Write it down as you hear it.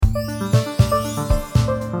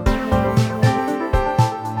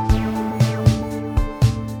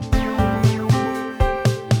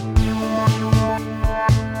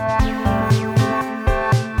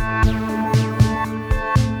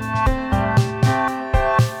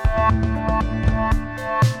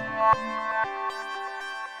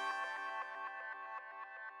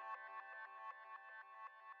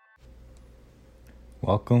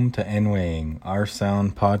Welcome to Nwaying, Our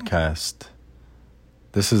Sound Podcast.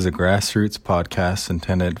 This is a grassroots podcast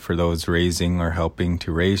intended for those raising or helping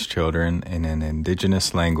to raise children in an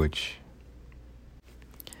Indigenous language.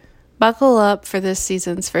 Buckle up for this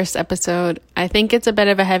season's first episode. I think it's a bit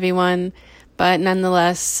of a heavy one, but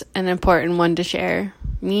nonetheless an important one to share.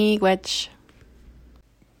 Miigwech.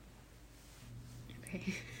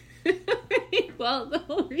 Okay. Well, the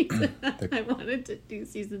whole reason I wanted to do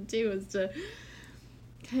season 2 was to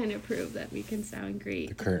kind of prove that we can sound great.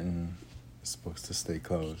 The curtain is supposed to stay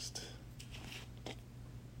closed. All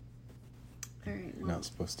right. You're not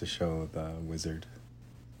supposed to show the wizard.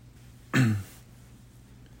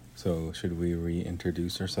 So, should we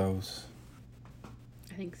reintroduce ourselves?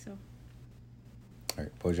 I think so. All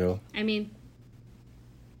right, Bojo.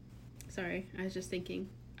 Sorry, I was just thinking,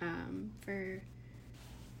 for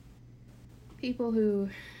people who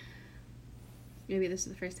maybe this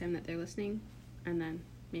is the first time that they're listening, and then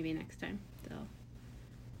maybe next time they'll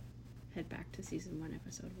head back to season 1,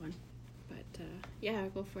 episode 1. But yeah,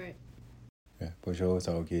 go for it. Yeah, Bojo is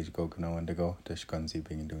all gauge go no indigo. Dishkanzi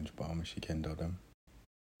being doing bomb she can do them.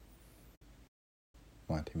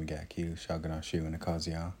 Monty Migaki, Shaganashi and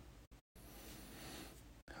Akazia.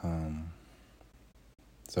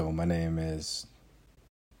 So my name is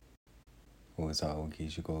Ozao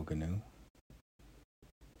Gijigo Ganu.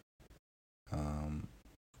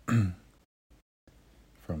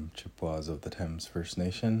 From Chippewas of the Thames First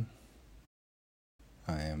Nation.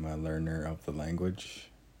 I am a learner of the language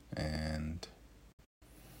and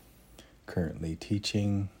currently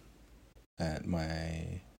teaching at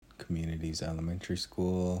my community's elementary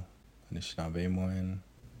school, Anishinaabe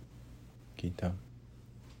Kita.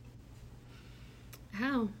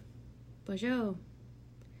 How? Bojo.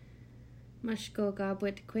 Mashko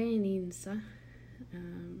gabwit kweninsa.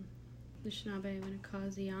 Anishinaabe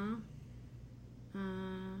Winnikazia.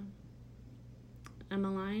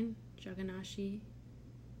 Emmeline, Jaganashi,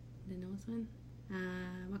 Dinosan.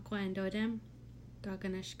 Makwa Dodem,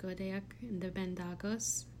 Gaganesh Godeak, and the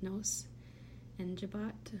Bendagos, Nos, and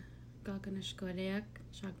Jabat, Gaganesh Godeak,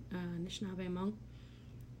 Anishinaabe Monk,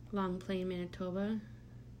 Long Plain, Manitoba,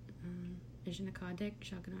 Ijinakadek,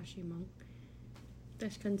 Shaganashi Monk,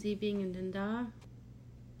 Deshkanzi being in Dunda,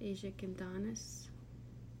 Bajik and Danis,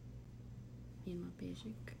 Inma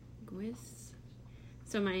Bajik, Gwiz.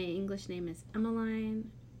 So my English name is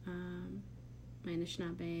Emmeline. My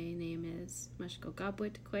Anishinaabe name is Mashko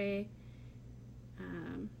Gabwitkwe. I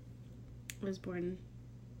was born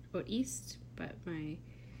out east, but my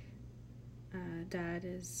dad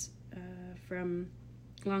is from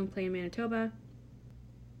Long Plain, Manitoba.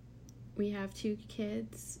 We have 2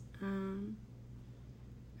 kids,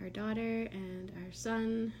 our daughter and our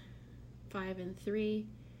son, 5 and 3,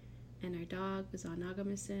 and our dog was on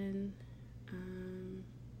Nagamisin.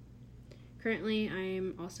 Currently,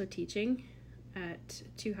 I'm also teaching at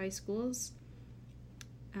 2 high schools.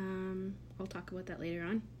 I'll talk about that later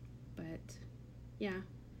on, but yeah,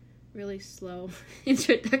 really slow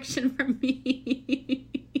introduction from me.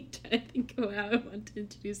 Trying to think of how I want to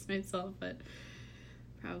introduce myself, but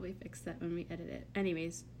probably fix that when we edit it.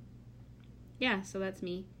 Anyways, yeah, so that's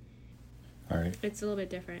me. All right. It's a little bit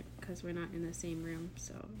different because we're not in the same room,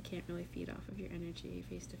 so I can't really feed off of your energy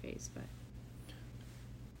face to face, but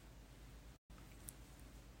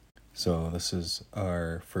So this is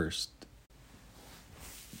our first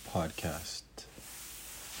podcast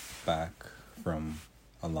back from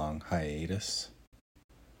a long hiatus.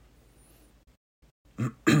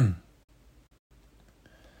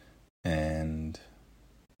 And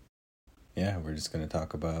yeah, we're just going to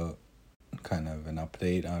talk about kind of an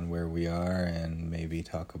update on where we are and maybe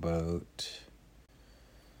talk about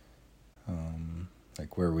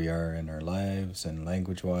like where we are in our lives and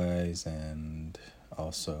language-wise, and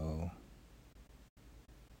also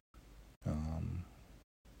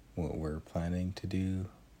what we're planning to do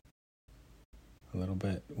a little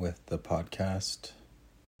bit with the podcast.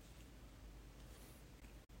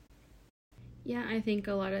 yeah, I think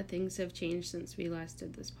a lot of things have changed since we last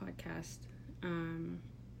did this podcast.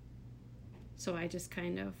 So I just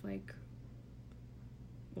kind of like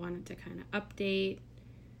wanted to kind of update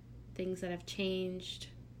things that have changed,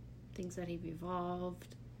 things that have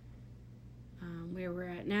evolved, where we're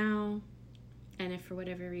at now, and if for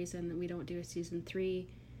whatever reason that we don't do a season 3,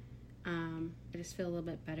 I just feel a little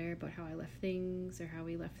bit better about how I left things or how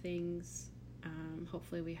we left things.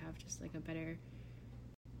 Hopefully we have just like a better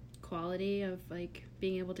quality of like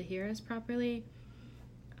being able to hear us properly.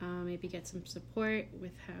 Maybe get some support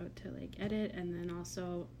with how to like edit, and then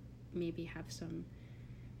also maybe have some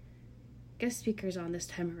guest speakers on this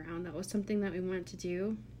time around. That was something that we wanted to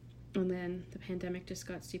do. And then the pandemic just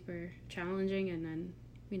got super challenging, and then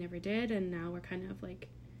we never did, and now we're kind of like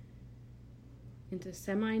into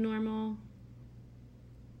semi-normal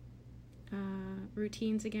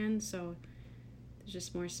routines again, so there's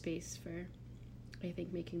just more space for, I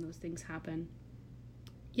think, making those things happen.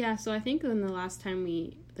 Yeah, so I think in the last time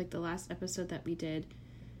the last episode that we did,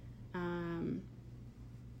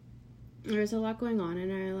 there was a lot going on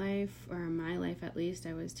in our life, or in my life at least.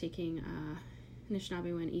 I was taking a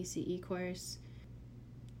Anishinaabe ECE course.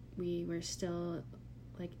 We were still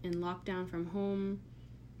like in lockdown from home.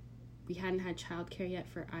 We hadn't had childcare yet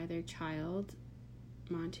for either child.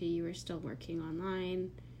 Monty, you were still working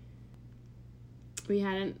online. We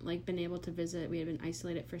hadn't like been able to visit. We had been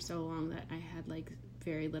isolated for so long that I had like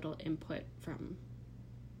very little input from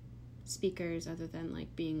speakers other than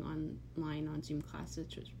like being online on Zoom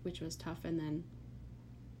classes, which was tough. And then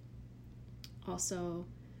also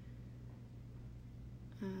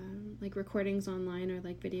like recordings online or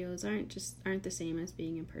like videos aren't the same as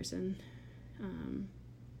being in person.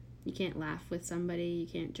 You can't laugh with somebody, you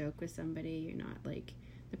can't joke with somebody, you're not like,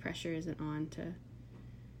 the pressure isn't on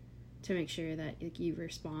to make sure that like you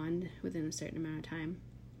respond within a certain amount of time.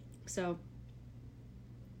 So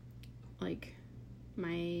like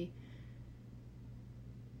my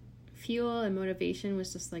fuel and motivation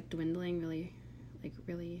was just like dwindling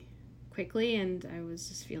really quickly, and I was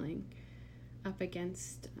just feeling up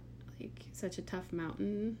against like such a tough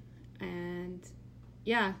mountain. And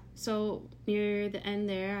yeah, so near the end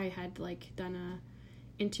there, I had like done a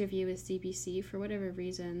interview with CBC for whatever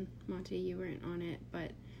reason. Monty, you weren't on it,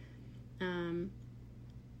 but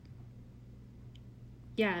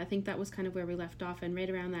yeah, I think that was kind of where we left off. And right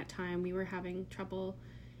around that time, we were having trouble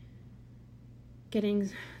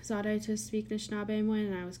getting Zada to speak Anishinaabe,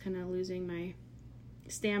 and I was kind of losing my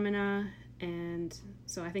stamina. And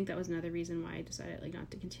so I think that was another reason why I decided like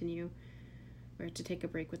not to continue or to take a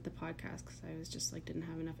break with the podcast, because I was just like didn't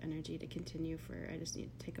have enough energy to continue. I just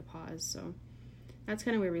need to take a pause. So that's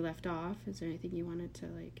kind of where we left off. Is there anything you wanted to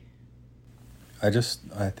like? I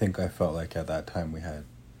think I felt like at that time we had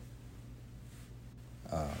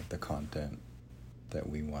the content that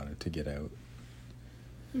we wanted to get out.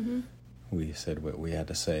 Mm-hmm. We said what we had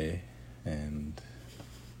to say, and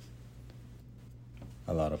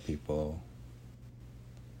a lot of people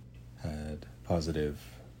had positive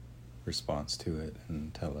response to it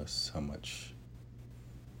and tell us how much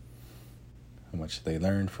they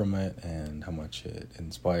learned from it and how much it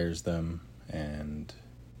inspires them. And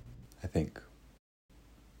I think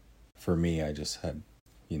for me, I just had,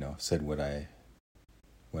 said what I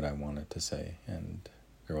wanted to say, and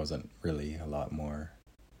there wasn't really a lot more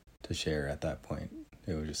to share at that point.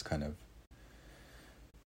 It was just kind of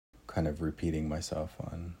repeating myself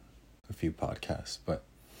on a few podcasts, but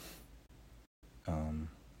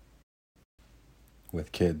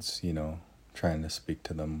with kids, trying to speak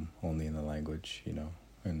to them only in the language,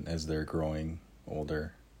 and as they're growing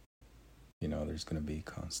older, there's going to be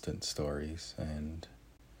constant stories, and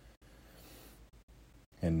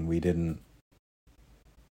we didn't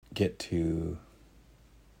get to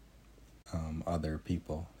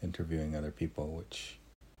interviewing other people,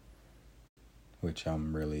 which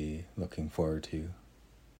I'm really looking forward to,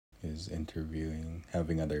 is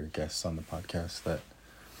having other guests on the podcast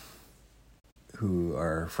who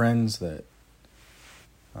are friends that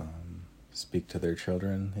speak to their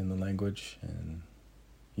children in the language, and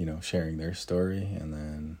sharing their story, and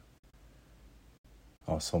then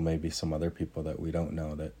also maybe some other people that we don't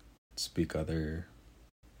know that speak other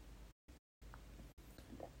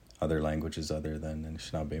languages other than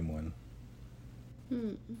Anishinaabe.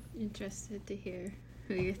 Interested to hear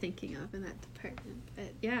who you're thinking of in that department.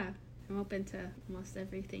 But yeah, I'm open to almost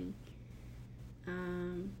everything.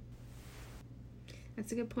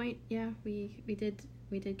 That's a good point. Yeah, we did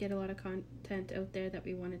get a lot of content out there that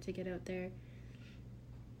we wanted to get out there.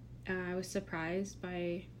 I was surprised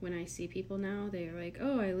by when I see people now, they're like,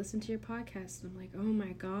 "Oh, I listened to your podcast." And I'm like, "Oh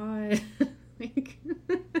my god." Like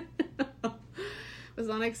was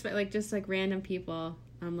unexpected, like just like random people.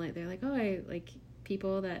 They're like, "Oh, I like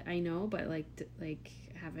people that I know but like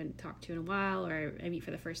haven't talked to in a while, or I meet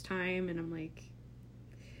for the first time." And I'm like,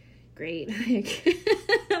 great. Like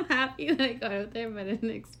I'm happy that I got out there, but I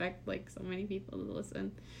didn't expect like so many people to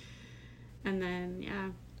listen. And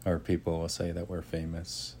then or people will say that we're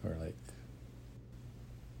famous, or like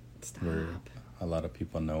stop, a lot of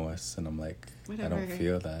people know us, and I'm like, whatever. I don't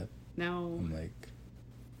feel that. No, I'm like,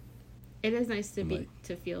 it is nice to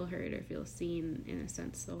feel heard or feel seen in a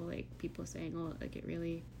sense, though. Like people saying, "Oh, like it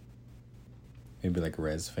really." Maybe like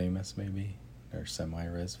res famous, maybe, or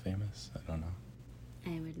semi-res famous. I don't know.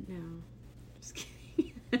 I wouldn't know. Just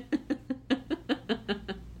kidding.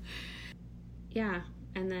 yeah,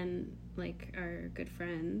 and then like our good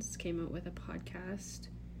friends came out with a podcast,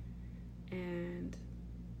 and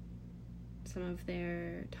some of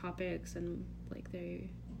their topics and like they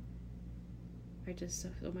are just so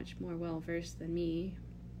much more well versed than me.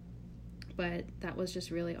 But that was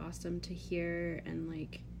just really awesome to hear, and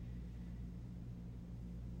like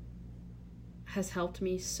has helped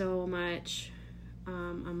me so much.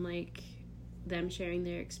 I'm like them sharing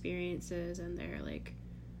their experiences and their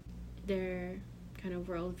kind of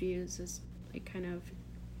worldviews is like kind of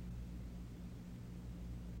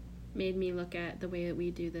made me look at the way that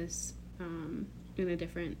we do this in a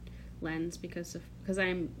different lens, because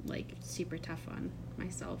I'm like super tough on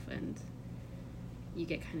myself, and you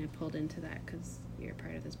get kind of pulled into that because you're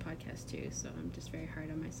part of this podcast too. So I'm just very hard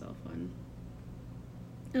on myself on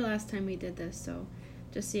the last time we did this. So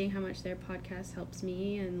just seeing how much their podcast helps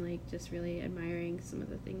me, and like just really admiring some of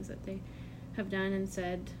the things that they have done and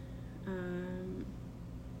said.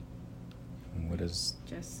 What is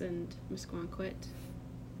Jess and Musqueam?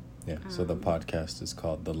 Yeah, so the podcast is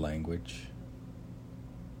called The Language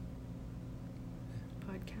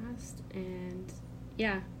Podcast, and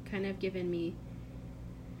yeah, kind of given me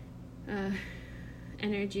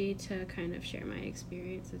energy to kind of share my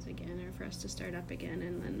experiences again, or for us to start up again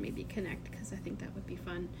and then maybe connect, because I think that would be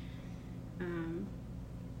fun.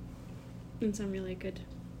 And some really good,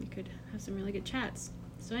 we could have some really good chats.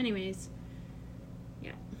 So anyways,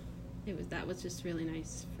 yeah, that was just really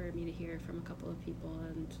nice for me to hear from a couple of people,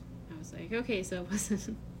 and I was like, okay, so it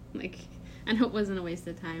wasn't like, I know it wasn't a waste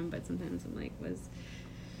of time, but sometimes I'm like,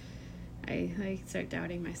 I start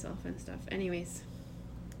doubting myself and stuff. Anyways,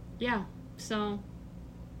 yeah, so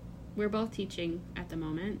we're both teaching at the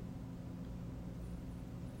moment.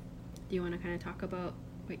 Do you want to kind of talk about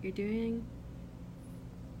what you're doing?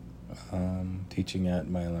 Teaching at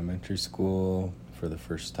my elementary school for the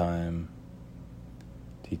first time,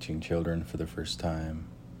 teaching children for the first time,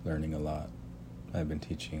 learning a lot. I've been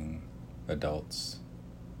teaching adults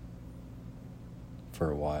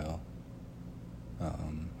for a while.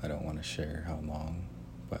 I don't want to share how long,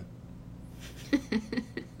 but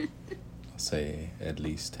I'll say at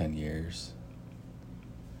least 10 years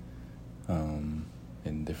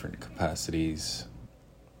in different capacities.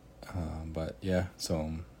 But yeah, so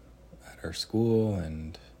I'm at our school,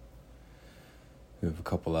 and we have a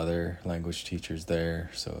couple other language teachers there,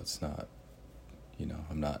 so it's not,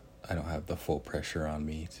 I don't have the full pressure on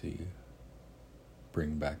me to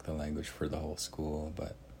bring back the language for the whole school,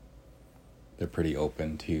 but they're pretty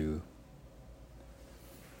open to,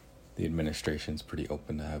 the administration's pretty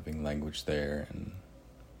open to having language there and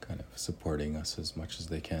kind of supporting us as much as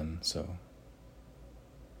they can, so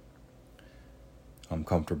I'm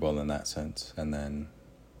comfortable in that sense. And then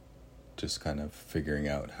just kind of figuring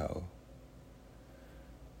out how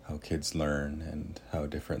kids learn and how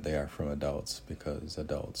different they are from adults, because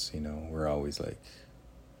adults, we're always like,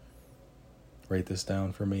 write this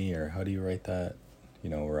down for me, or how do you write that?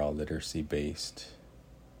 We're all literacy based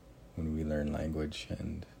when we learn language,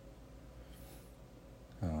 and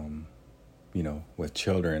with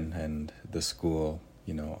children and the school,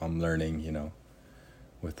 I'm learning,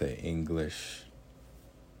 with the English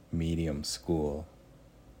medium school,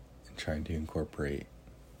 and trying to incorporate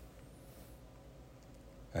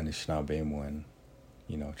Anishinaabemowin,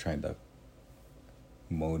 trying to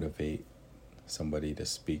motivate somebody to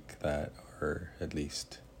speak that, or at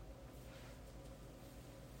least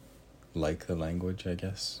like the language, I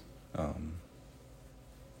guess.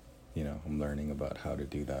 I'm learning about how to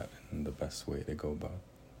do that and the best way to go about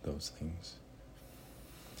those things.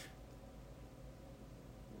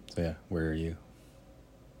 So yeah, where are you?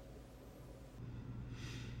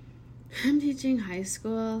 I'm teaching high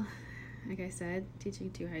school, like I said,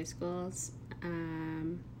 teaching 2 high schools.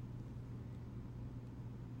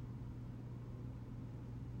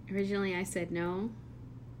 Originally I said no.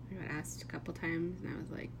 I got asked a couple times, and I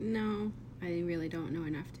was like, no, I really don't know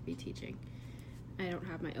enough to be teaching. I don't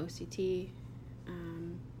have my OCT,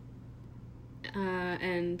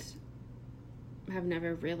 and have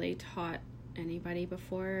never really taught anybody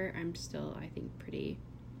before. I'm still, I think, pretty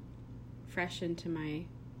fresh into my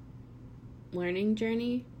learning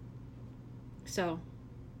journey. So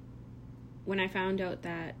when I found out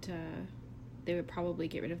that they would probably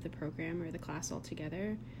get rid of the program or the class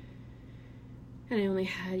altogether, and I only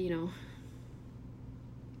had,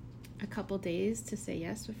 a couple days to say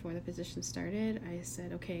yes before the position started, I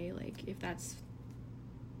said, okay, like, if that's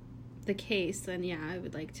the case, then yeah, I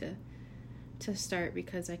would like to start,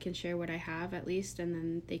 because I can share what I have at least, and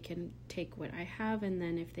then they can take what I have, and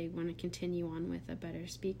then if they want to continue on with a better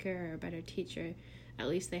speaker or a better teacher, at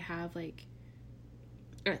least they have like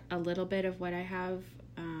a little bit of what I have,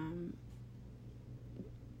 and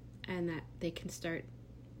that they can start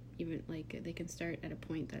at a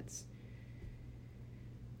point that's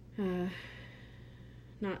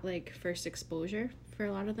not like first exposure for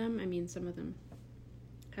a lot of them. I mean, some of them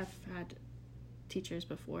have had teachers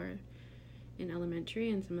before in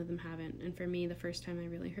elementary and some of them haven't. And for me, the first time I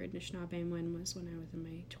really heard Anishinaabemowin was when I was in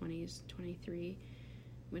my 20s, 23,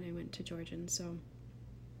 when I went to Georgian. So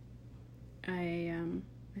I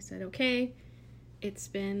said, okay, it's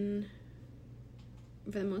been,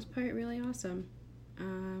 for the most part, really awesome.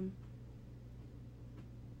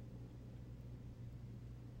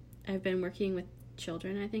 I've been working with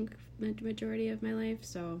children, I think, the majority of my life,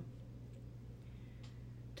 so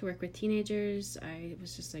to work with teenagers, I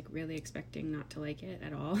was just like really expecting not to like it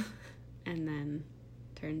at all. And then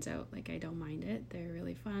turns out like I don't mind it. They're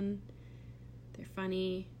really fun. They're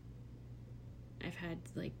funny. I've had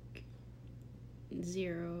like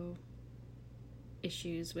zero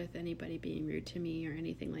issues with anybody being rude to me or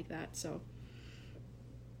anything like that. So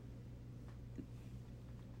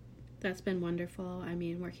that's been wonderful. I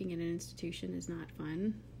mean, working in an institution is not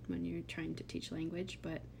fun when you're trying to teach language,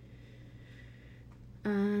 but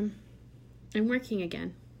I'm working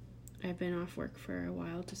again. I've been off work for a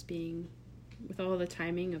while, just being with all the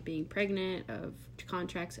timing of being pregnant, of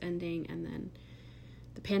contracts ending, and then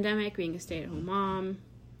the pandemic, being a stay-at-home mom.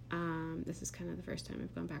 This is kind of the first time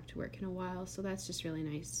I've gone back to work in a while, so that's just really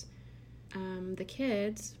nice. The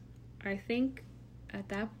kids, I think at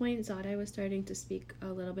that point, Zade was starting to speak a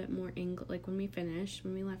little bit more English. Like when we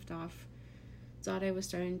left off, Zade was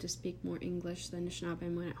starting to speak more English than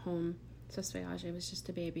Anishinaabemowin at home. So Swayaje was just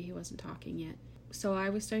a baby, he wasn't talking yet. So I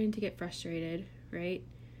was starting to get frustrated, right?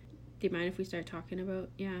 Do you mind if we start talking about,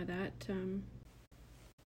 that?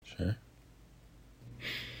 Sure.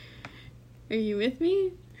 Are you with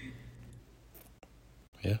me?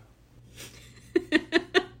 Yeah.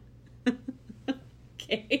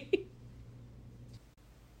 Okay.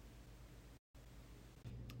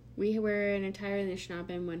 We were an entirely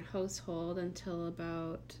Anishinaabemowin household until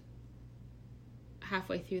about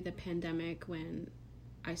halfway through the pandemic, when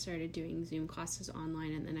I started doing Zoom classes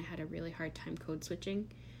online, and then I had a really hard time code switching,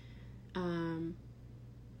 going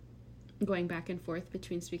back and forth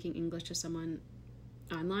between speaking English to someone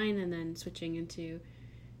online and then switching into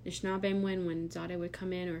Anishinaabemowin when Zade would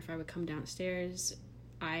come in, or if I would come downstairs.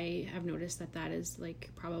 I have noticed that is like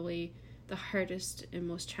probably the hardest and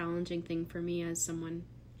most challenging thing for me as someone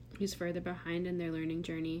who's further behind in their learning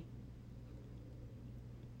journey.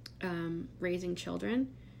 Raising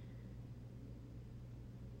children,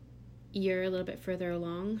 you're a little bit further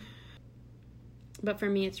along, but for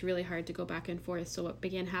me it's really hard to go back and forth. So what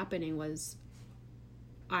began happening was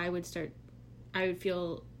I would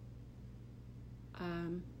feel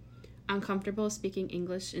uncomfortable speaking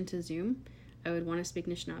English into Zoom. I would want to speak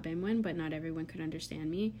Anishinaabemowin, but not everyone could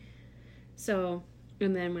understand me. So,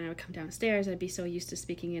 and then when I would come downstairs, I'd be so used to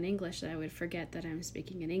speaking in English that I would forget that I'm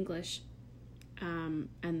speaking in English.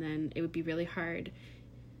 And then it would be really hard.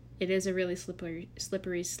 It is a really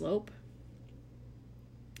slippery slope.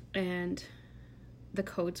 And the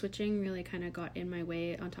code switching really kind of got in my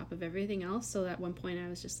way on top of everything else. So at one point I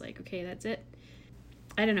was just like, okay, that's it.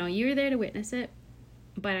 I don't know. You were there to witness it.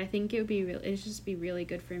 But I think it'd just be really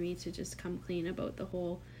good for me to just come clean about the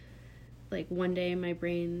whole, like one day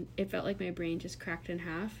it felt like my brain just cracked in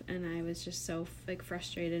half. And I was just so like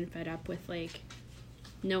frustrated and fed up with like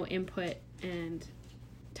no input and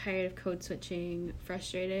tired of code switching,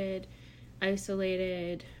 frustrated,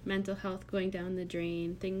 isolated, mental health going down the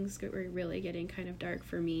drain. Things were really getting kind of dark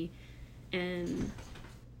for me, and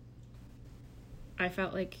I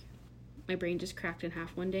felt like my brain just cracked in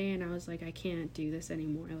half one day, and I was like, I can't do this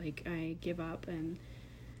anymore. Like, I give up. And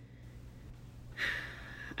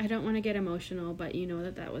I don't want to get emotional, but you know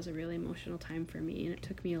that was a really emotional time for me, and it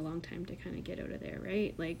took me a long time to kind of get out of there,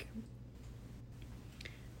 right? Like,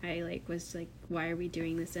 I was like, why are we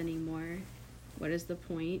doing this anymore? What is the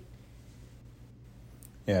point?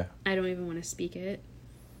 Yeah. I don't even want to speak it.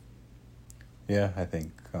 Yeah, I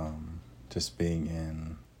think just being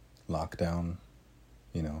in lockdown,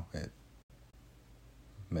 it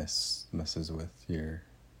messes with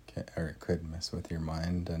it could mess with your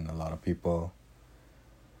mind, and a lot of people,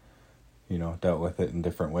 dealt with it in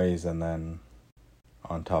different ways, and then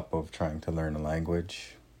on top of trying to learn a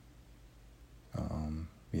language,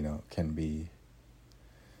 can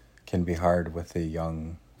be hard with a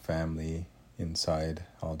young family inside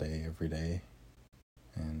all day, every day,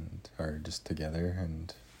 and are just together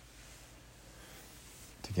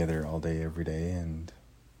all day, every day, and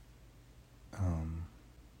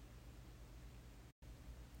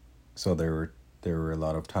so there were there were a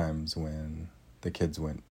lot of times when the kids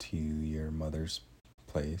went to your mother's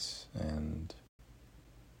place and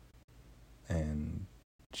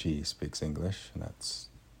she speaks English, and that's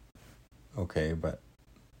okay, but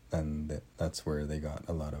then that's where they got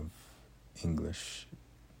a lot of English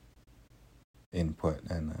input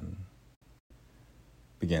and then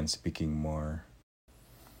began speaking more,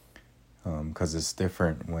 because it's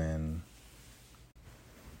different when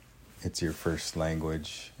it's your first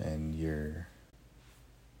language and you're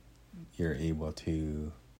able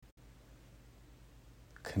to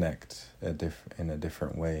connect in a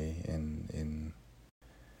different way in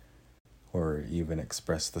or even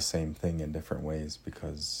express the same thing in different ways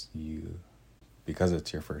because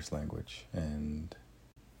it's your first language. And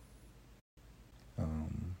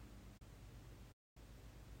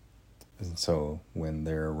so when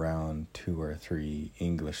they're around 2 or 3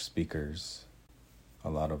 English speakers, a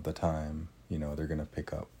lot of the time, they're going to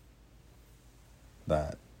pick up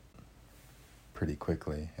that pretty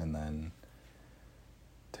quickly. And then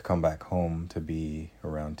to come back home to be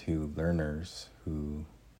around 2 learners who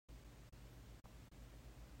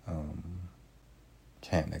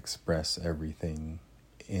can't express everything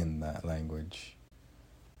in that language,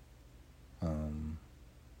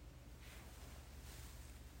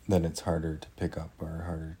 then it's harder to pick up or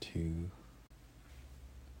harder to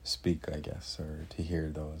speak, I guess, or to hear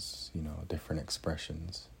those, different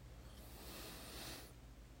expressions.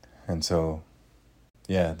 And so,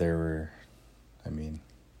 yeah, there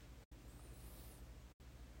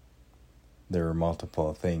were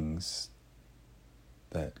multiple things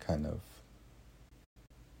that kind of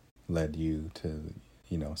led you to,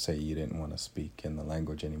 say you didn't want to speak in the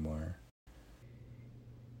language anymore.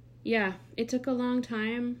 Yeah, it took a long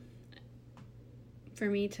time for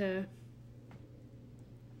me to...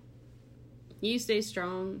 You stay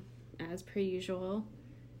strong, as per usual,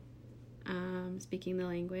 speaking the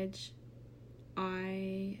language.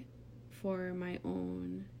 I, for my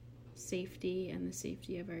own safety and the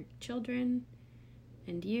safety of our children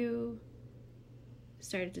and you,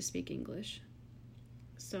 started to speak English.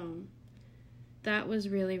 So that was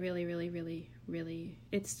really, really, really, really, really,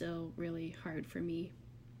 it's still really hard for me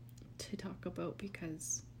to talk about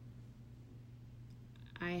because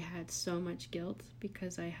I had so much guilt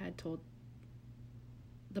because I had told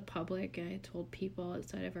the public, I had told people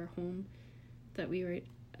outside of our home that we were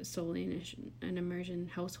solely in an immersion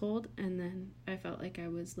household, and then I felt like I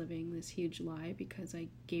was living this huge lie because I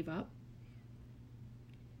gave up.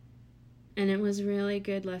 And it was a really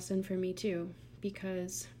good lesson for me too,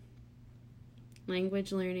 because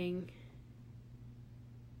language learning,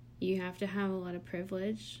 you have to have a lot of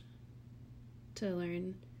privilege to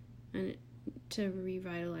learn and to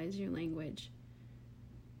revitalize your language.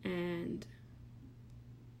 And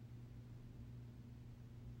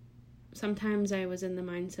sometimes I was in the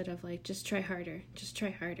mindset of like, just try harder, just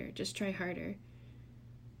try harder, just try harder.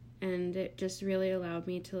 And it just really allowed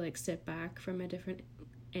me to like sit back from a different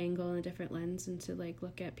angle and a different lens and to like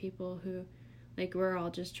look at people who, like, we're all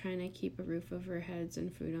just trying to keep a roof over our heads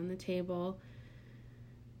and food on the table,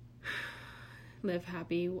 live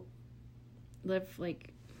happy, live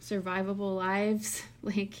like survivable lives,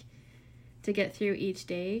 like to get through each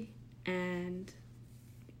day. And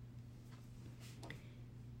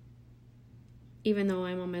even though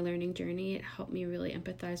I'm on my learning journey, it helped me really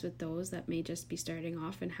empathize with those that may just be starting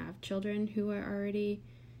off and have children who are already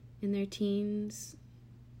in their teens,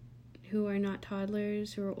 who are not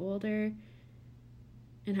toddlers, who are older,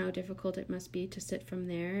 and how difficult it must be to sit from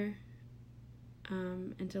there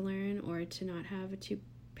and to learn, or to not have a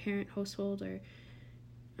 2-parent household, or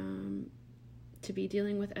to be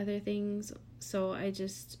dealing with other things. So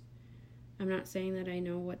I'm not saying that I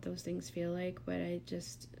know what those things feel like, but I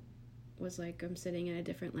just was like, I'm sitting in a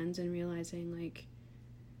different lens and realizing like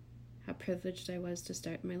how privileged I was to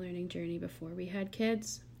start my learning journey before we had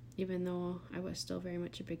kids, even though I was still very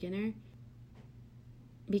much a beginner,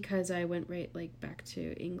 because I went right like back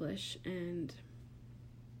to English, and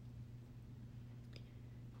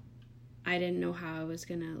I didn't know how I was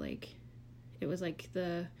gonna, like, it was like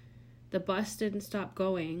the bus didn't stop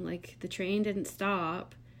going, like the train didn't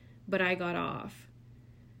stop, but I got off.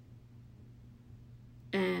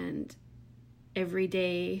 And every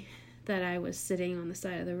day that I was sitting on the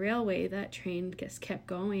side of the railway, that train just kept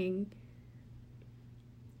going.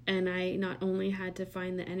 And I not only had to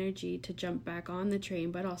find the energy to jump back on the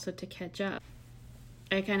train, but also to catch up.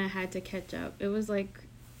 I kind of had to catch up. It was like,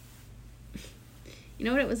 you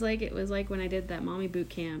know what it was like? It was like when I did that mommy boot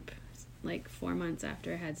camp, like 4 months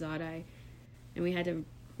after I had Zadai, and we had to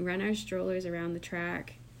run our strollers around the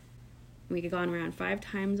track. We had gone around 5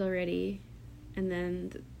 times already, and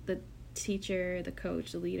then teacher, the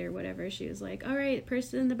coach, the leader, whatever, she was like, all right,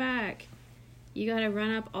 person in the back, you got to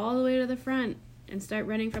run up all the way to the front and start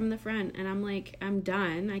running from the front. And I'm like, I'm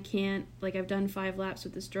done. I can't, like, I've done 5 laps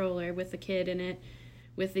with the stroller with the kid in it,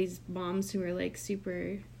 with these moms who are like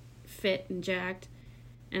super fit and jacked.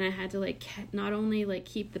 And I had to like not only like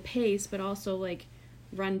keep the pace, but also like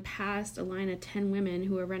run past a line of 10 women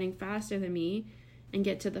who are running faster than me and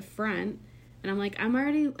get to the front. And I'm like, I've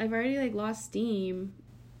already like lost steam,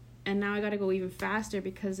 and now I got to go even faster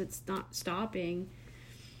because it's not stopping.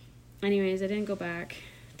 Anyways, I didn't go back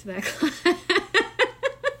to that class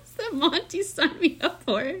that Monty signed me up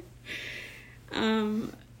for.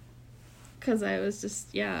 Because I was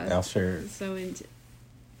just, I'll share. So into.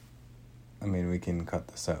 I mean, we can cut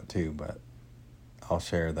this out too, but I'll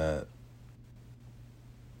share that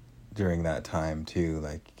during that time too,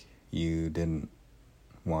 like, you didn't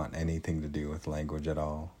want anything to do with language at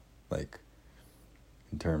all, like,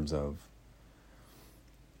 in terms of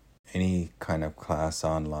any kind of class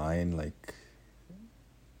online, like,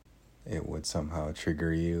 it would somehow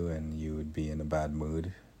trigger you and you would be in a bad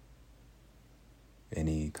mood.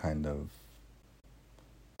 Any kind of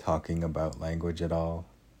talking about language at all,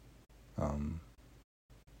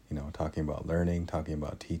 talking about learning, talking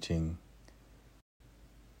about teaching,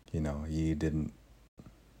 you didn't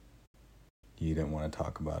want to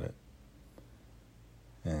talk about it.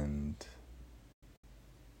 And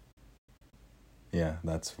yeah,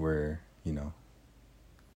 that's where,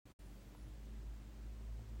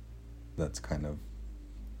 that's kind of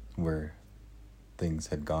where things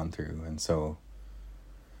had gone through. And so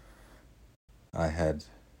I had,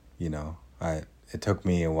 it took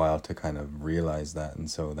me a while to kind of realize that.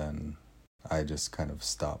 And so then I just kind of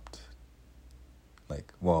stopped.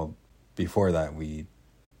 Like, well, before that, we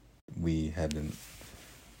hadn't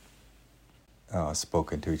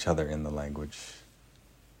spoken to each other in the language,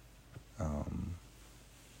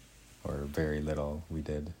 or very little we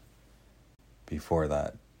did before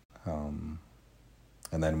that. And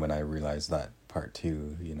then when I realized that part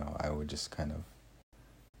too, I would just kind of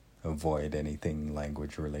avoid anything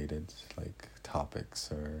language related, like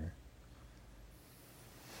topics or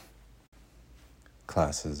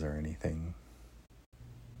classes or anything.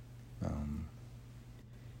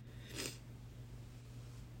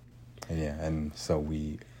 Yeah, and so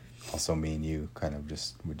me and you kind of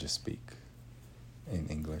would just speak in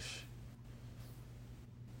English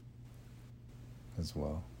as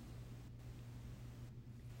well.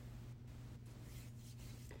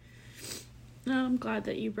 No, I'm glad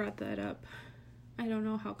that you brought that up. I don't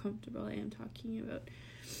know how comfortable I am talking about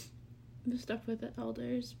the stuff with the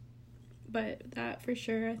elders, but that for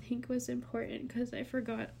sure I think was important because I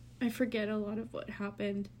forget a lot of what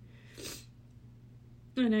happened.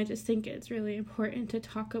 And I just think it's really important to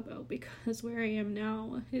talk about because where I am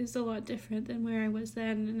now is a lot different than where I was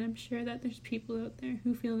then, and I'm sure that there's people out there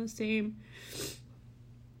who feel the same.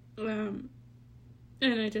 And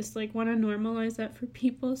I just want to normalize that for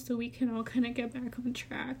people so we can all kind of get back on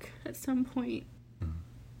track at some point.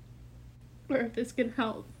 Or if this can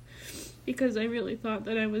help, because I really thought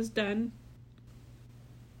that I was done.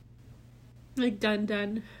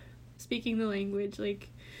 Done speaking the language.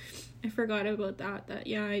 I forgot about that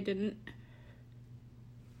I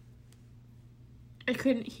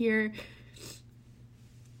couldn't hear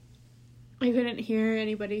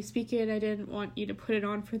anybody speak it. I didn't want you to put it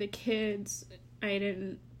on for the kids.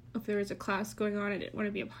 If there was a class going on, I didn't want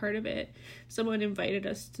to be a part of it. Someone invited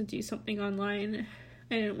us to do something online.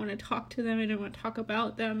 I didn't want to talk to them. I didn't want to talk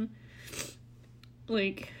about them.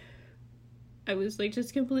 I was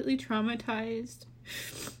just completely traumatized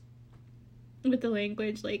with the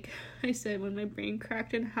language. Like I said, when my brain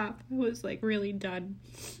cracked in half, I was really done.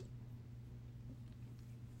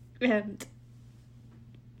 And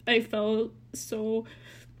I felt so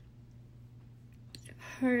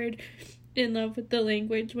hard in love with the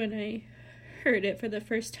language when I heard it for the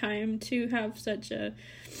first time, to have such a,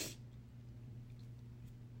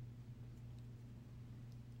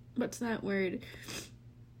 what's that word?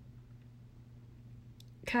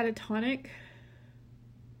 Catatonic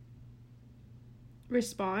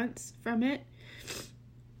response from it.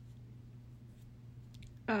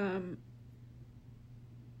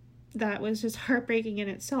 That was just heartbreaking in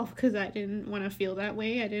itself, because I didn't want to feel that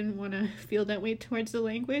way. I didn't want to feel that way towards the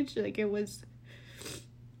language. It was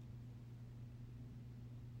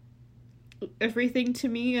everything to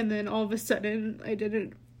me, and then all of a sudden I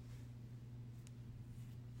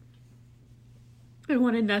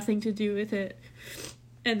wanted nothing to do with it.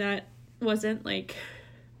 And that wasn't I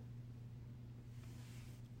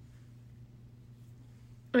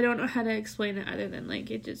don't know how to explain it other than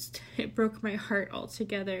it broke my heart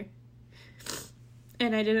altogether.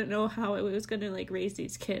 And I didn't know how I was going to, like, raise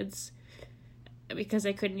these kids, because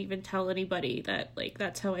I couldn't even tell anybody that, like,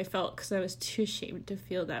 that's how I felt, because I was too ashamed to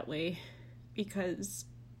feel that way, because,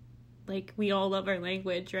 like, we all love our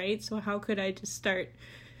language, right? So how could I just start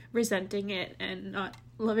resenting it and not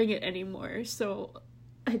loving it anymore? So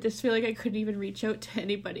I just feel like I couldn't even reach out to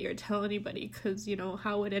anybody or tell anybody, because, you know,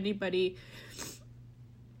 how would anybody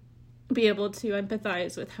be able to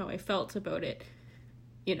empathize with how I felt about it,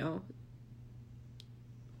 you know?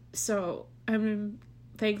 So I'm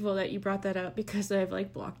thankful that you brought that up, because I've,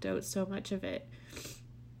 like, blocked out so much of it.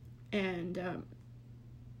 And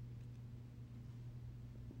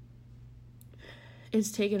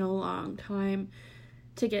it's taken a long time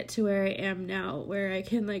to get to where I am now, where I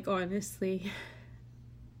can, like, honestly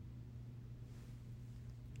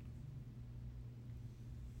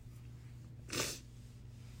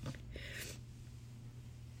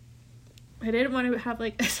I didn't want to have,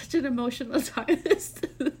 like, such an emotional time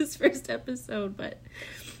this first episode, but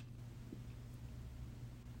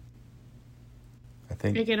I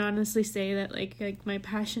think I can honestly say that, like my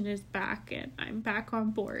passion is back, and I'm back on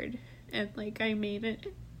board, and, like, I made it.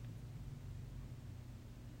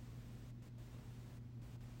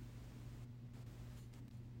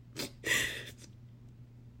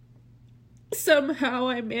 Somehow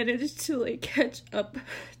I managed to, like, catch up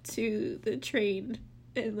to the train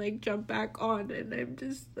and, like, jump back on, and I'm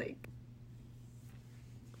just, like,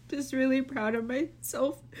 just really proud of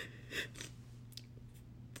myself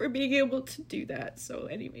for being able to do that. So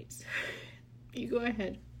anyways, you go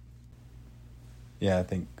ahead. Yeah, I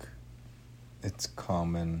think it's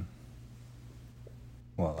common.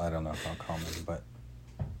 Well, I don't know how common, but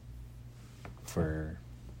for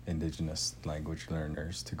Indigenous language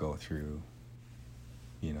learners to go through,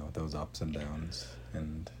 you know, those ups and downs.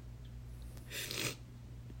 And,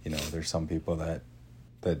 you know, there's some people that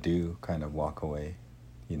do kind of walk away.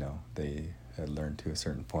 You know, they had learned to a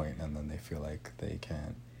certain point, and then they feel like they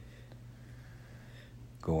can't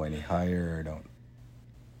go any higher,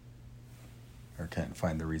 or can't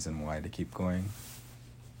find the reason why to keep going.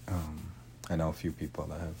 I know a few people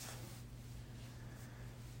that have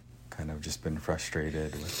kind of just been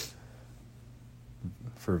frustrated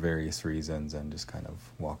for various reasons, and just kind of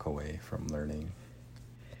walk away from learning.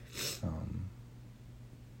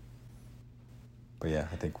 But yeah,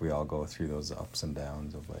 I think we all go through those ups and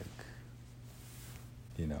downs of, like,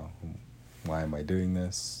 you know, why am I doing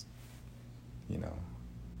this? You know,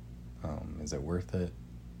 is it worth it?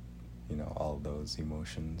 You know, all of those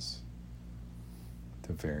emotions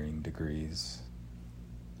to varying degrees.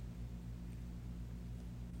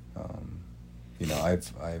 You know,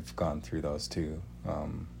 I've gone through those too.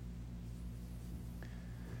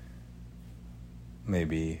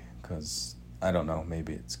 Maybe because, I don't know,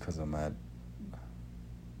 maybe it's because I'm at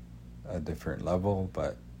a different level,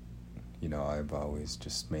 but, you know, I've always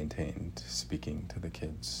just maintained speaking to the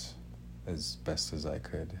kids as best as I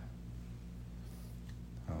could.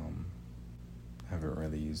 Haven't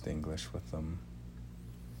really used English with them.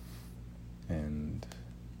 And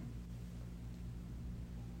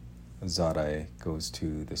Zadai goes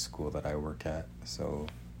to the school that I work at, so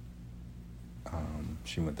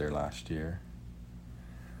she went there last year.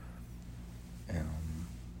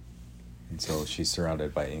 And so she's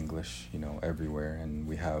surrounded by English, you know, everywhere. And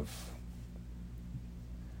we have,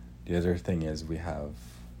 the other thing is, we have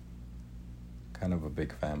kind of a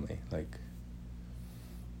big family.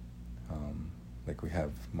 Like we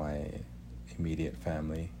have my immediate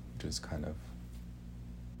family, which is kind of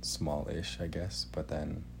small-ish, I guess. But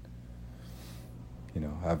then, you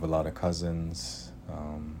know, I have a lot of cousins.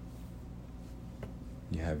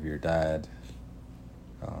 You have your dad,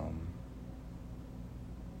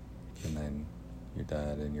 and then your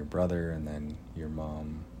dad and your brother, and then your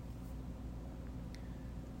mom,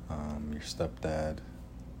 your stepdad.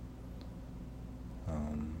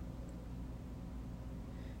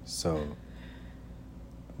 So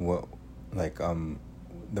what, like,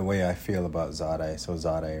 the way I feel about Zadai, so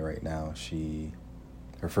Zadai right now,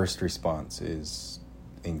 her first response is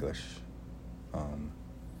English.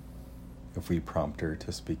 If we prompt her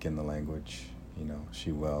to speak in the language, you know,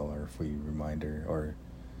 she will, or if we remind her, or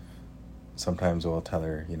sometimes we'll tell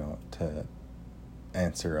her, you know, to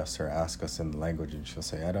answer us or ask us in the language, and she'll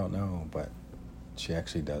say, I don't know, but she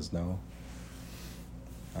actually does know.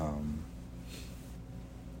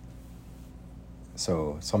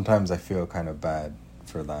 So sometimes I feel kind of bad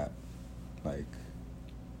for that, like,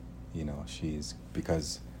 you know,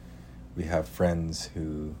 because we have friends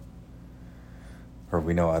or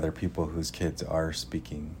we know other people whose kids are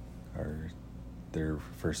speaking, or their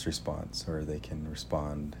first response, or they can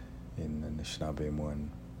respond in Anishinaabe Muan.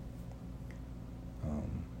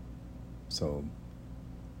 So,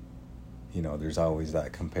 there's always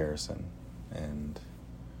that comparison. And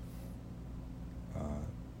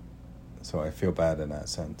so I feel bad in that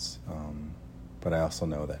sense. But I also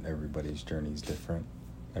know that everybody's journey is different.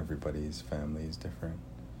 Everybody's family is different.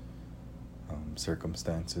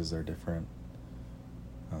 Circumstances are different.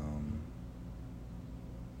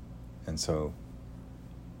 And so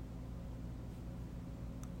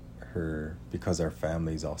because our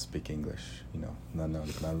families all speak English, none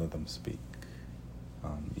of them speak,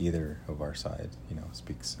 either of our side,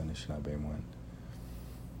 speaks Anishinaabemowin.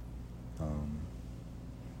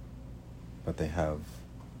 But they have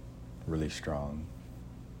really strong,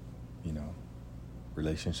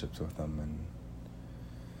 relationships with them, and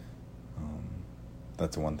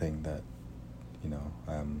that's one thing that,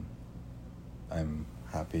 I'm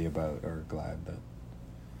happy about, or glad that,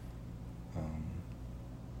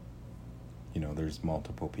 there's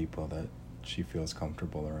multiple people that she feels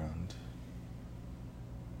comfortable around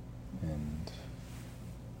and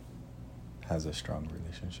has a strong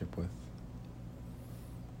relationship with.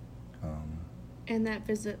 And that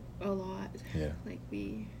visit a lot. Yeah. Like,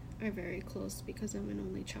 we are very close because I'm an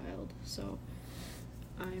only child, so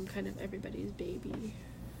I'm kind of everybody's baby.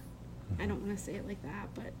 Mm-hmm. I don't want to say it like that,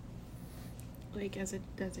 but like as a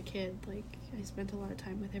kid, like I spent a lot of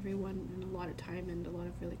time with everyone, and a lot of time and a lot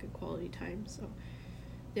of really good quality time, so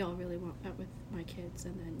they all really want that with my kids.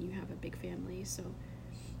 And then you have a big family, so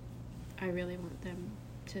I really want them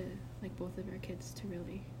to, like, both of our kids to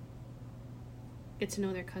really get to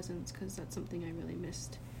know their cousins, because that's something I really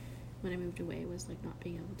missed when I moved away, was like not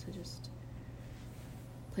being able to just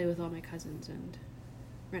play with all my cousins and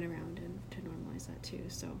run around, and to normalize that too.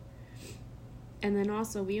 So, and then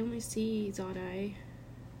also we only see Zadai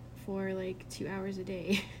for like 2 hours a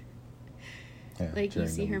day. Yeah, like you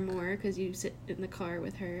see her week. more because you sit in the car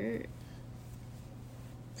with her.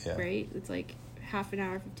 Yeah. Right? It's like half an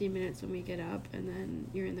hour, 15 minutes when we get up, and then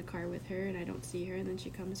you're in the car with her and I don't see her, and then she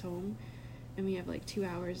comes home and we have like 2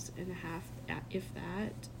 hours and a half, if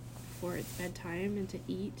that, before it's bedtime and to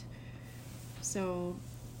eat. So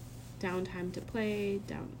downtime to play,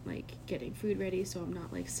 like getting food ready, so I'm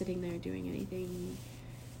not like sitting there doing anything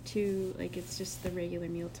too, like it's just the regular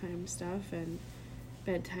mealtime stuff and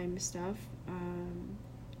bedtime stuff.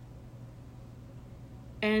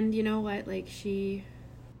 And you know what, like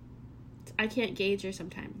I can't gauge her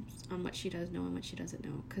sometimes on what she does know and what she doesn't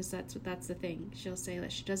know, because that's the thing. She'll say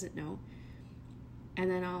that she doesn't know, and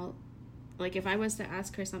then I'll, like, if I was to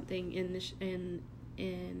ask her something in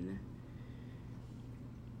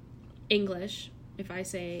English, if I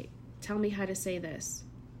say, tell me how to say this,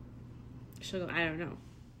 she'll go, I don't know.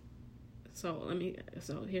 So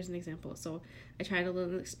here's an example. So I tried a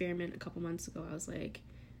little experiment a couple months ago. I was like,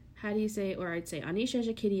 how do you say, or I'd say, Anisha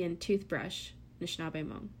Jakitian toothbrush,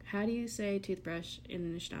 Anishinaabe. How do you say toothbrush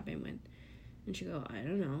in Anishinaabe? And she'd go, I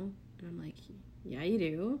don't know. And I'm like, yeah, you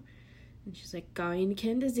do. And she's like, Kawin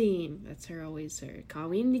Kendazine. That's her always, her.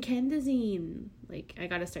 Kawin Kendazine. Like, I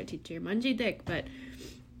gotta start teaching her Munji Dick, but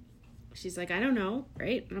she's like, I don't know,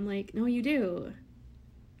 right? And I'm like, no, you do.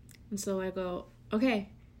 And so I go, okay,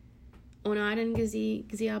 Onadan Gizi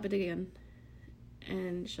Abadigan.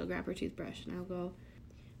 And she'll grab her toothbrush, and I'll go,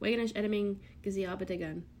 Waganish Edaming Gizi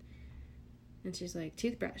Abadigan. And she's like,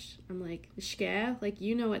 toothbrush. I'm like, Shka, like,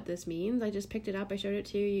 you know what this means. I just picked it up. I showed it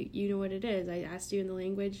to you. You know what it is. I asked you in the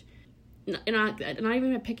language. Not even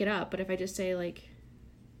going to pick it up, but if I just say, like,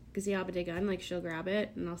 Giziabadigun, like, she'll grab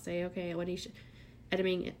it, and I'll say, okay, what do you...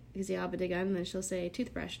 Edaming Giziabadigun, and then she'll say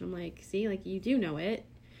toothbrush. And I'm like, see, like, you do know it.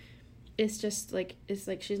 It's just, like, it's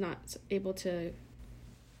like she's not able to...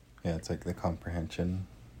 Yeah, it's like the comprehension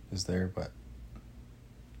is there, but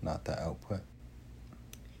not the output.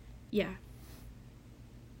 Yeah.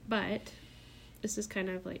 But this is kind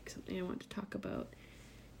of like something I want to talk about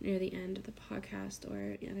near the end of the podcast,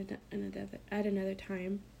 or at another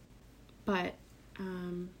time. But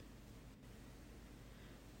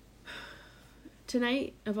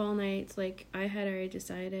tonight of all nights, like, I had already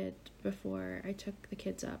decided before I took the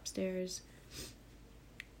kids upstairs,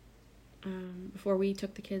 before we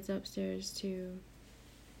took the kids upstairs to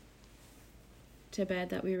bed,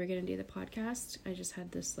 that we were going to do the podcast. I just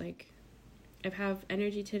had this, like, I have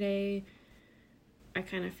energy today. I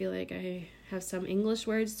kind of feel like I have some English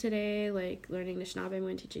words today, like learning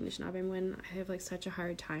Anishinaabe, teaching Anishinaabe. I have, like, such a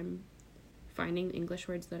hard time finding English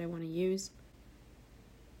words that I want to use.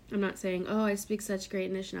 I'm not saying, oh, I speak such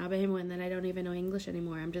great Anishinaabe that I don't even know English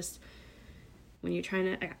anymore. I'm just, when you're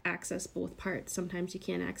trying to access both parts, sometimes you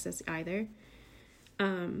can't access either.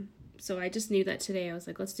 So I just knew that today. I was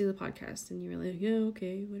like, let's do the podcast. And you were like, yeah,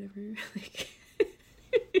 okay, whatever. Like,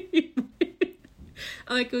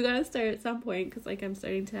 like, we gotta start at some point, because like I'm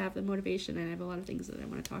starting to have the motivation and I have a lot of things that I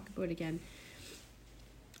want to talk about again.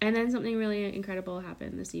 And then something really incredible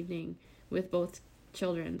happened this evening with both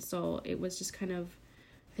children. So it was just kind of,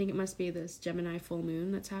 I think it must be this Gemini full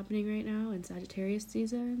moon that's happening right now in Sagittarius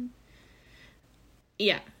season.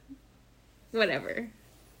 Yeah. Whatever.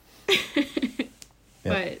 Yeah.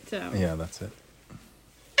 But yeah, that's it.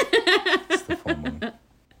 It's the full moon.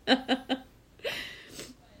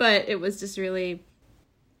 But it was just really,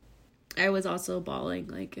 I was also bawling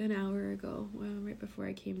like an hour ago, right before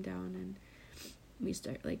I came down, and we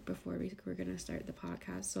start, like, before we were gonna start the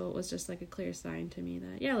podcast. So it was just like a clear sign to me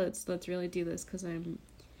that, yeah, let's really do this, because I'm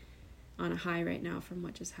on a high right now from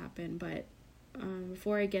what just happened. But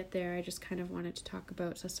before I get there, I just kind of wanted to talk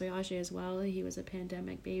about Sasoyage as well. He was a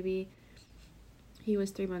pandemic baby. He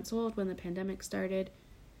was 3 months old when the pandemic started.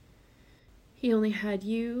 He only had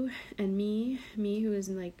you and me who is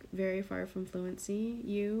like very far from fluency,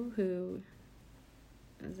 you who,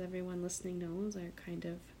 as everyone listening knows, are kind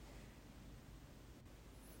of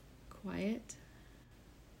quiet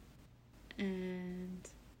and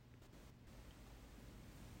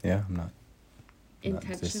Yeah, I'm not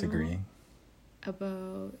intentional disagreeing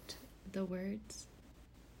about the words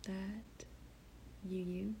that you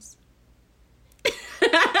use.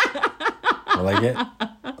 Well, I get,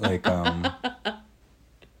 like,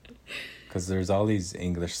 because there's all these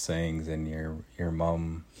English sayings, and your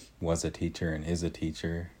mom was a teacher and is a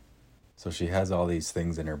teacher, so she has all these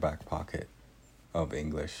things in her back pocket of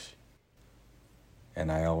English,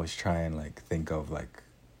 and I always try and, like, think of, like,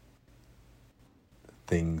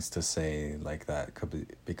 things to say like that,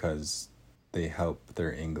 because they help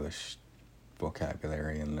their English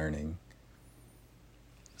vocabulary and learning.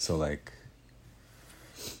 So, like,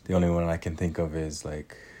 the only one I can think of is,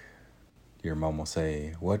 like, your mom will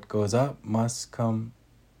say, "What goes up must come,"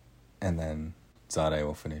 and then Zare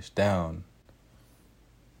will finish down.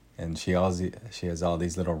 And she has all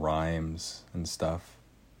these little rhymes and stuff,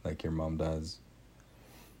 like your mom does.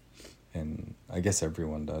 And I guess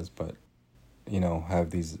everyone does, but, you know,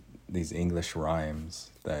 have these English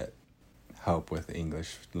rhymes that help with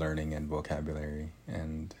English learning and vocabulary.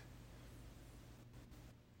 And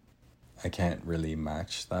I can't really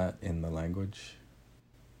match that in the language.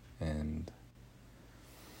 And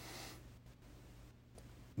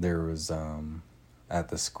there was, at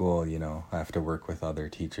the school, you know, I have to work with other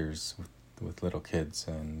teachers with little kids,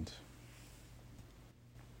 and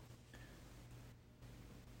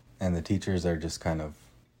the teachers are just kind of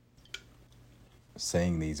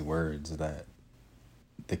saying these words that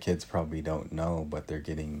the kids probably don't know, but they're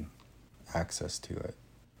getting access to it.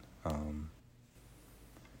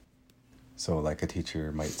 So, like, a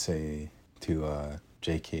teacher might say to a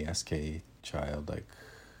JKSK child, like,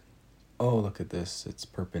 "Oh, look at this, it's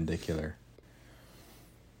perpendicular."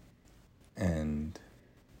 And,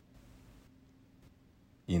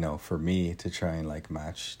 you know, for me to try and, like,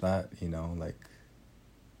 match that, you know, like,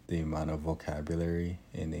 the amount of vocabulary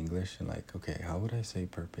in English, and, like, okay, how would I say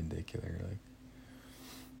perpendicular? Like,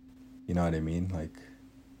 you know what I mean? Like,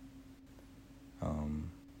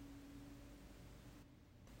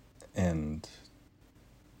 and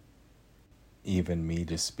even me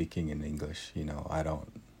just speaking in English, you know,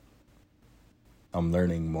 I'm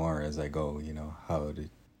learning more as I go, you know, how to,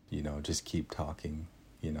 you know, just keep talking,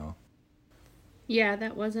 you know. Yeah,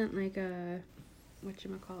 that wasn't like a,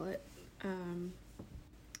 whatchamacallit,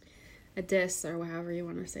 a diss or however you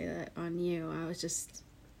want to say that on you. I was just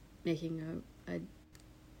making a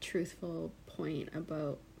truthful point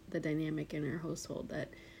about the dynamic in our household, that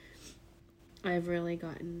I've really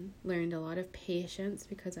learned a lot of patience,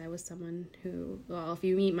 because I was someone who, well, if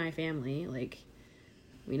you meet my family, like,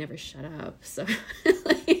 we never shut up. So,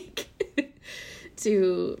 like,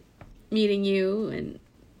 to meeting you, and,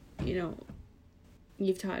 you know,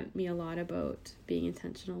 you've taught me a lot about being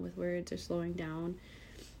intentional with words or slowing down.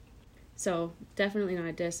 So definitely not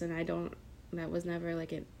a diss, and that was never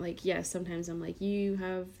like it. Like, yes, sometimes I'm like, you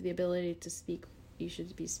have the ability to speak, you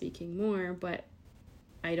should be speaking more, but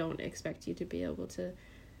I don't expect you to be able to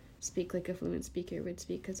speak like a fluent speaker would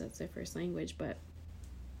speak, because that's their first language. But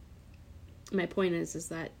my point is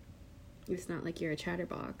that it's not like you're a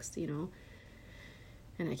chatterbox, you know,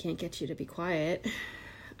 and I can't get you to be quiet.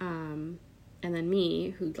 And then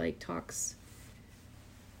me, who, like, talks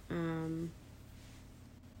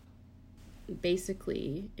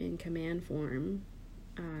basically in command form,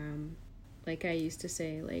 like I used to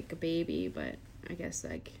say, like a baby, but I guess,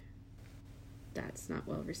 like, that's not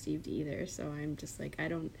well received either. So I'm just like,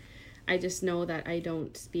 I just know that I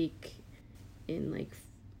don't speak in, like,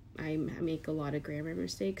 I make a lot of grammar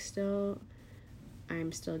mistakes still.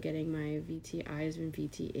 I'm still getting my VTIs and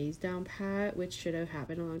VTAs down pat, which should have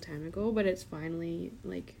happened a long time ago, but it's finally,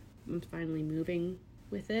 like, I'm finally moving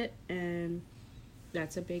with it, and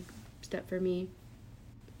that's a big step for me.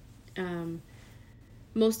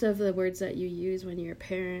 Most of the words that you use when you're a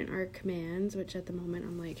parent are commands, which at the moment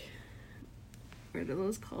I'm like, what are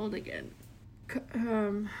those called again?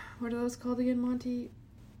 What are those called again, Monty?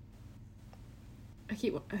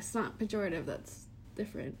 It's not pejorative, that's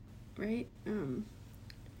different, right?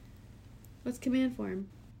 What's command form?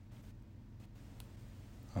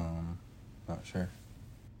 Not sure.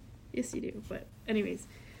 Yes, you do, but anyways.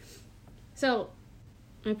 So,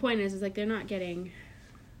 my point is like, they're not getting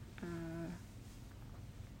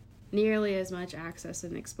nearly as much access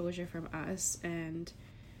and exposure from us, and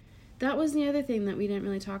that was the other thing that we didn't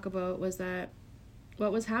really talk about, was that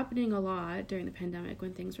what was happening a lot during the pandemic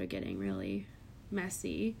when things were getting really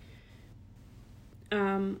messy,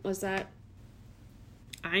 was that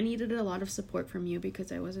I needed a lot of support from you,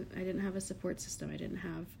 because I didn't have a support system.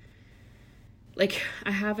 I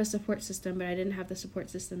have a support system, but I didn't have the support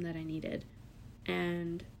system that I needed.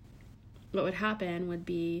 And what would happen would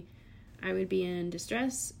be, I would be in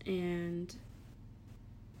distress, and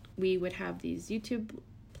we would have these YouTube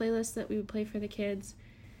playlists that we would play for the kids,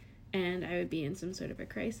 and I would be in some sort of a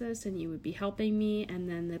crisis, and you would be helping me, and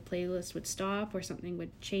then the playlist would stop, or something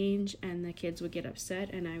would change, and the kids would get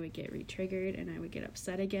upset, and I would get re-triggered, and I would get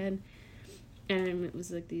upset again. And it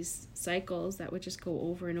was like these cycles that would just go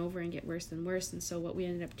over and over and get worse and worse. And so what we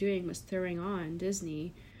ended up doing was throwing on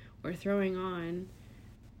Disney, or throwing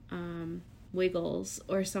on Wiggles,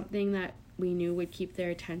 or something that we knew would keep their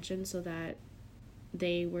attention, so that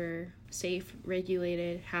they were safe,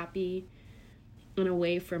 regulated, happy, and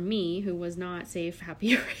away from me, who was not safe,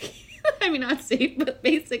 happy, or I mean, not safe, but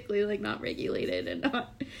basically like not regulated and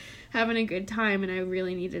not having a good time. And I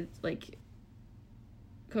really needed like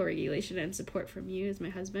co-regulation and support from you as my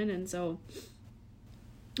husband. And so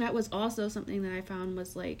that was also something that I found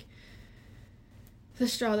was like the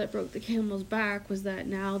straw that broke the camel's back, was that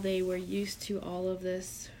now they were used to all of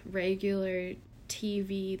this regular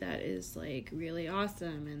TV that is like really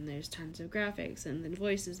awesome, and there's tons of graphics, and the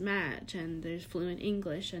voices match, and there's fluent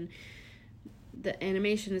English, and the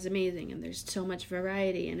animation is amazing, and there's so much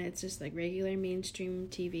variety, and it's just like regular mainstream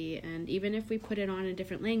TV. And even if we put it on a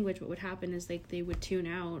different language, what would happen is like they would tune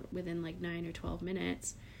out within like 9 or 12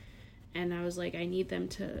 minutes. And I was like, I need them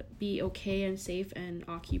to be okay and safe and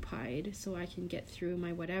occupied so I can get through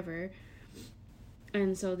my whatever.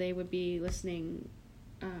 And so they would be listening,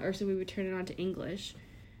 so we would turn it on to English,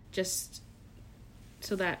 just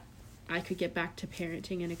so that I could get back to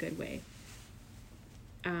parenting in a good way.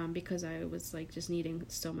 Because I was like just needing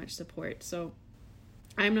so much support. So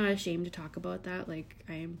I'm not ashamed to talk about that. Like,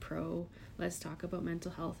 I am pro, let's talk about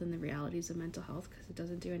mental health and the realities of mental health, because it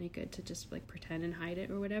doesn't do any good to just like pretend and hide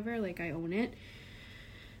it or whatever. Like, I own it.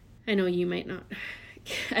 I know you might not,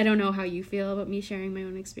 I don't know how you feel about me sharing my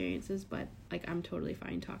own experiences, but like, I'm totally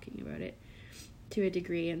fine talking about it to a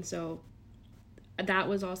degree. And so that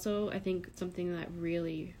was also, I think, something that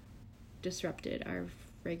really disrupted our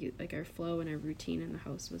our flow and our routine in the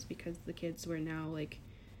house, was because the kids were now like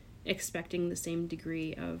expecting the same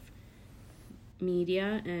degree of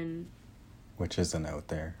media, and which isn't out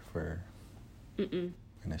there for an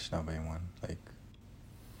Anishinaabe one. Like,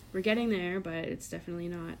 we're getting there, but it's definitely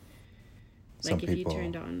not like if you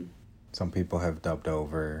turned on. Some people have dubbed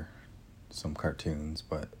over some cartoons,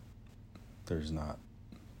 but there's not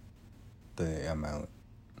the amount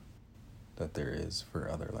that there is for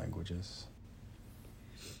other languages.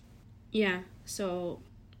 Yeah, so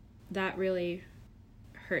that really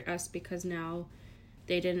hurt us, because now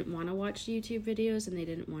they didn't want to watch YouTube videos, and they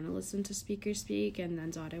didn't want to listen to speakers speak. And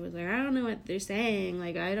then Zada was like, I don't know what they're saying.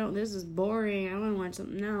 Like, this is boring. I want to watch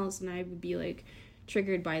something else. And I would be like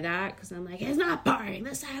triggered by that, because I'm like, it's not boring.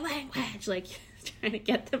 This is our language. Like, trying to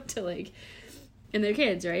get them to like, and they're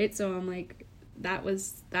kids, right? So I'm like,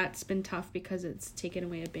 that's been tough, because it's taken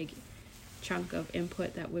away a big chunk of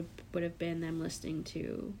input that would have been them listening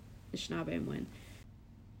to Anishinaabe.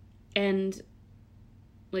 And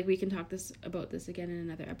like, we can talk about this again in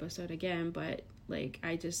another episode again, but like,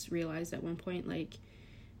 I just realized at one point, like,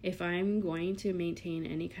 if I'm going to maintain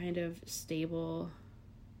any kind of stable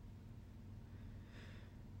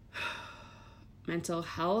mental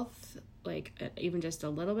health, like even just a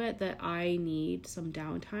little bit, that I need some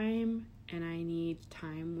downtime, and I need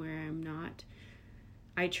time where I'm not.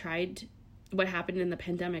 What happened in the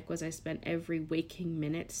pandemic was I spent every waking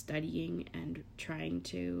minute studying and trying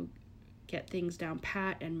to get things down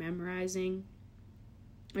pat and memorizing.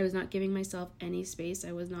 I was not giving myself any space.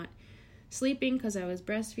 I was not sleeping because I was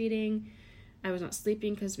breastfeeding. I was not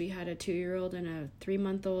sleeping because we had a 2-year-old and a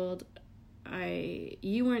 3-month-old.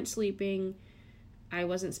 You weren't sleeping. I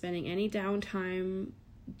wasn't spending any downtime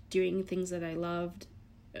doing things that I loved.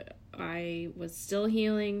 I was still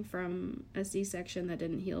healing from a C-section that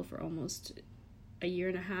didn't heal for almost a year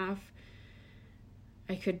and a half.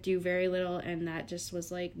 I could do very little, and that just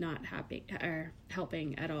was like not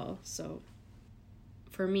helping at all. So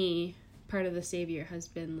for me, part of the savior has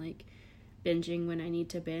been like binging when I need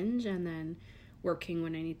to binge, and then working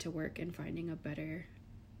when I need to work, and finding a better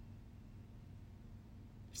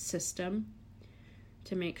system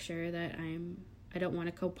to make sure that I don't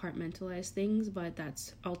want to compartmentalize things, but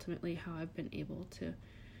that's ultimately how I've been able to,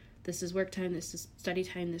 this is work time, this is study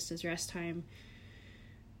time, this is rest time,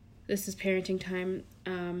 this is parenting time.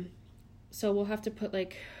 So we'll have to put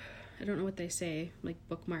like, I don't know what they say, like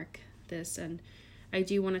bookmark this. And I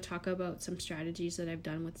do want to talk about some strategies that I've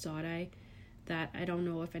done with Zodai that I don't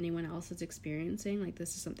know if anyone else is experiencing. Like,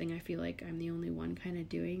 this is something I feel like I'm the only one kind of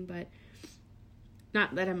doing, but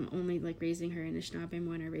not that I'm only like raising her in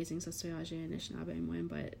Anishinaabemowin or raising Sasoyage in Anishinaabemowin,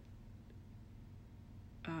 but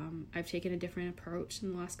I've taken a different approach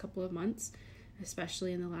in the last couple of months,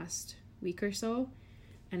 especially in the last week or so,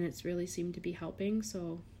 and it's really seemed to be helping.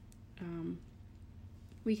 So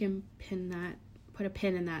we can put a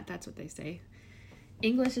pin in that. That's what they say.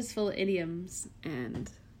 English is full of idioms, and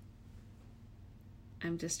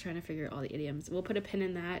I'm just trying to figure out all the idioms. We'll put a pin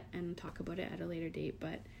in that and talk about it at a later date.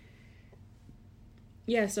 But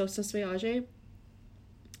yeah, so Sasoyage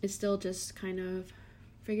is still just kind of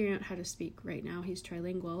figuring out how to speak right now. He's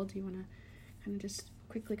trilingual. Do you want to kind of just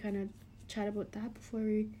quickly kind of chat about that before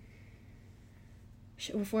I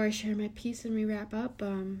share my piece and we wrap up?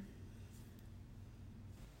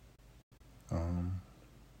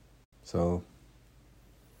 So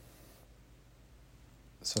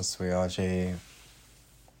Sasoyage,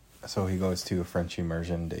 so he goes to a French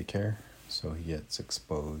immersion daycare, so he gets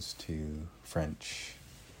exposed to French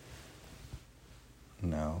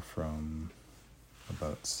now from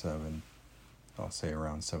about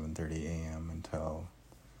around 7:30 a.m. until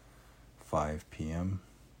 5 p.m.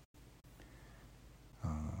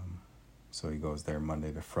 So he goes there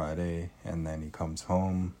Monday to Friday, and then he comes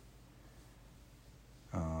home,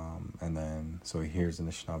 and then so he hears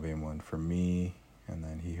Anishinaabemowin from me, and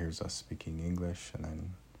then he hears us speaking English, and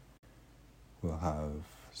then we'll have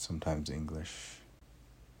sometimes English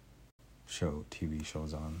TV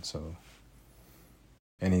shows on. So,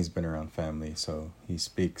 and he's been around family, so he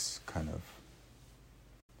speaks kind of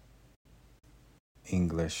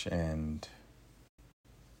English and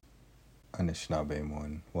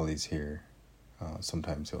Anishinaabemowin while he's here.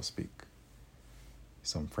 Sometimes he'll speak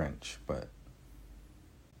some French, but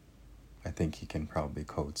I think he can probably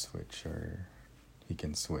code switch, or he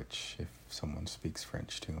can switch if someone speaks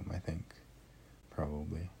French to him, I think.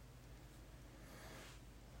 Probably.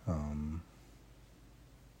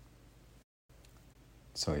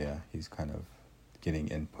 So yeah, he's kind of getting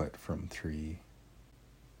input from three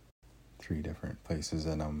different places,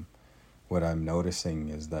 and what I'm noticing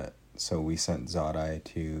is that, so we sent Zodai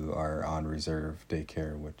to our on reserve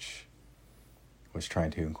daycare, which was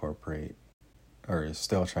trying to incorporate, or is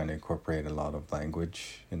still trying to incorporate, a lot of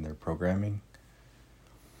language in their programming.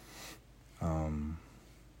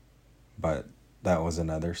 But that was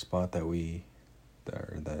another spot that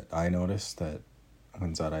that I noticed, that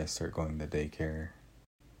when Zodai started going to daycare,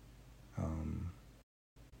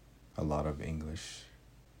 a lot of English,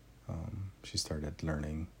 she started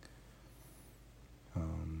learning,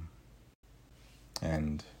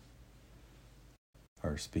 and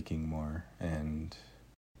are speaking more. And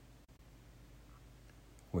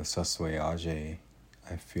with Sasoyage,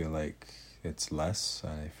 I feel like it's less.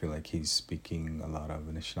 I feel like he's speaking a lot of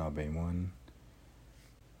Anishinaabemowin.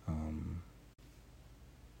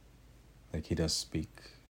 Like, he does speak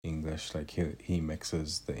English. Like, he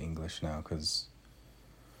mixes the English now, because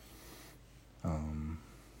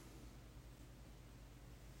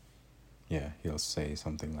he'll say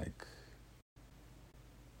something like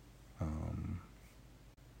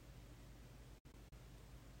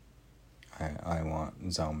I want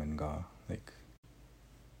Zaumenga, like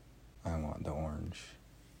I want the orange,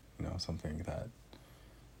 something like that.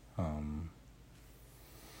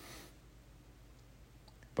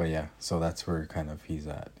 But yeah, so that's where kind of he's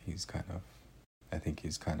at. I think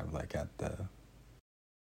he's kind of like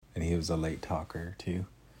and he was a late talker too.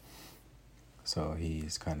 So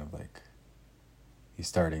he's kind of like, he's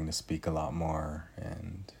starting to speak a lot more,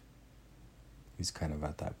 and he's kind of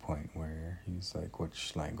at that point where he's like,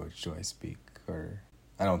 which language do I speak? Or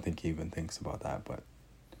I don't think he even thinks about that, but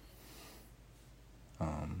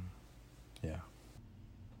yeah.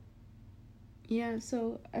 Yeah,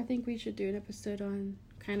 so I think we should do an episode on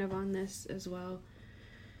this as well.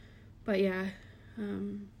 But yeah,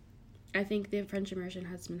 I think the French immersion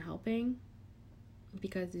has been helping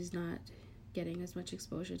because he's not getting as much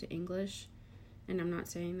exposure to English. And I'm not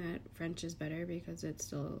saying that French is better because it's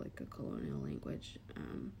still like a colonial language.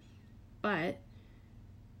 But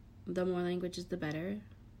the more languages, the better.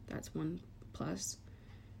 That's one plus.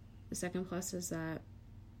 The second plus is that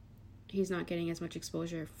he's not getting as much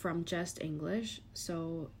exposure from just English.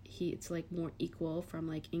 So it's like more equal from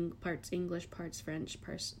like parts English, parts French,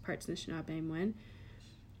 parts Anishinaabe.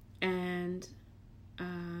 And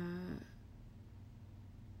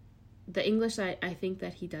the English that I think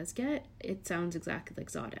that he does get, it sounds exactly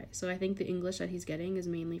like Zade. So I think the English that he's getting is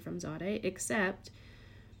mainly from Zade, except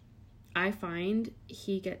I find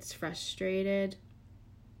he gets frustrated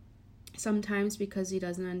sometimes because he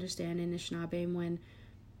doesn't understand Anishinaabe when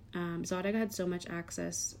Zade had so much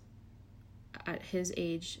access at his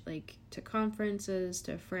age, like to conferences,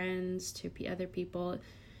 to friends, to other people.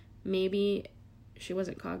 Maybe she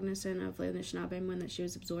wasn't cognizant of like Anishinaabe when that she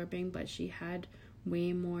was absorbing, but she had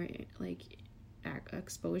way more like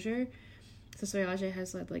exposure. So Soyage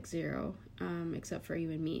has led like zero, except for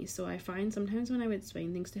you and me. So I find sometimes when I would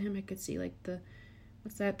explain things to him, I could see like the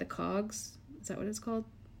cogs, is that what it's called,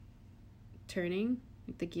 turning,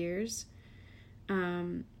 like the gears,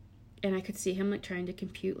 and I could see him like trying to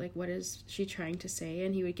compute like what is she trying to say,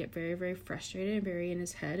 and he would get very, very frustrated and very in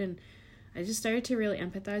his head. And I just started to really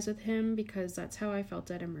empathize with him because that's how I felt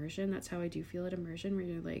at immersion. That's how I do feel at immersion, where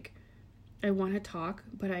you're like, I want to talk,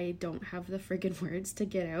 but I don't have the friggin' words to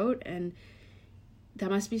get out. And that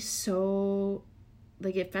must be so,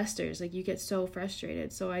 like, it festers. Like, you get so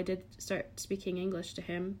frustrated. So I did start speaking English to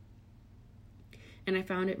him, and I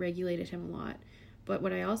found it regulated him a lot. But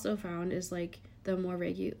what I also found is, like, the more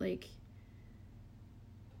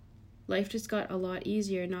life just got a lot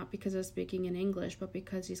easier, not because of speaking in English, but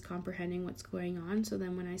because he's comprehending what's going on. So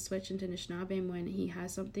then when I switch into Anishinaabe, when he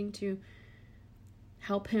has something to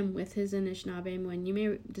help him with his Anishinaabe, when you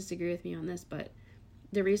may disagree with me on this, but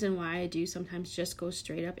the reason why I do sometimes just go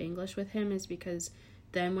straight up English with him is because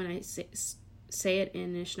then when I say it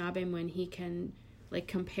in Anishinaabe, when he can like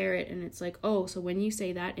compare it, and it's like, oh, so when you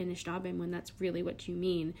say that in Anishinaabe, when that's really what you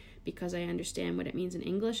mean, because I understand what it means in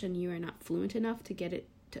English and you are not fluent enough to get it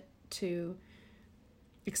to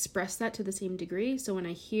express that to the same degree. So when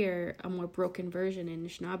I hear a more broken version in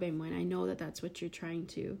Anishinaabe, when I know that that's what you're trying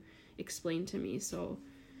to explain to me. So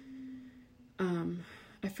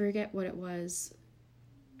I forget what it was,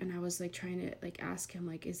 and I was like trying to like ask him,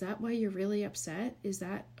 like, is that why you're really upset? Is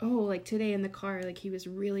that, oh, like today in the car, like he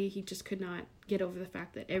just could not get over the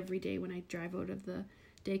fact that every day when I drive out of the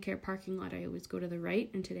daycare parking lot, I always go to the right,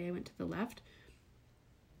 and today I went to the left.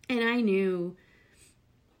 And I knew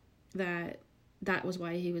that was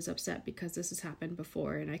why he was upset, because this has happened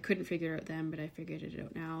before, and I couldn't figure it out then, but I figured it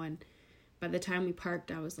out now. And by the time we parked,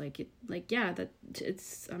 I was like,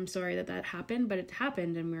 I'm sorry that happened, but it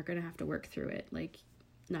happened, and we're gonna have to work through it. Like,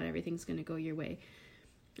 not everything's gonna go your way.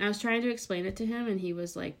 I was trying to explain it to him, and he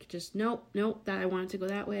was like, just nope, that I wanted to go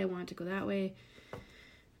that way.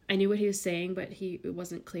 I knew what he was saying, but it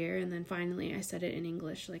wasn't clear. And then finally I said it in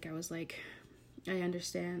English. Like, I was like, I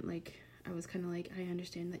understand, like, I was kind of like, I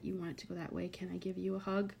understand that you want it to go that way. Can I give you a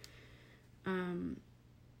hug?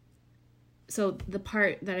 So the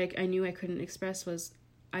part that I knew I couldn't express was,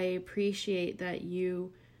 I appreciate that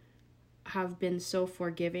you have been so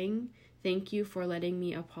forgiving. Thank you for letting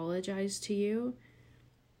me apologize to you.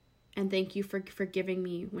 And thank you for forgiving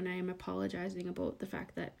me when I am apologizing about the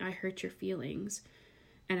fact that I hurt your feelings.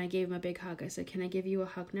 And I gave him a big hug. I said, can I give you a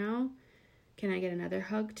hug now? Can I get another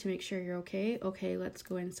hug to make sure you're okay? Okay, let's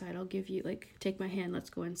go inside. I'll give you, like, take my hand, let's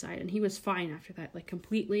go inside. And he was fine after that, like,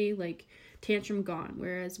 completely, like, tantrum gone.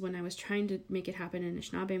 Whereas when I was trying to make it happen in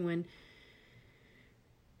Anishinaabe, when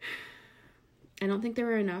I don't think there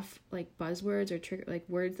were enough, like, buzzwords or trigger, like,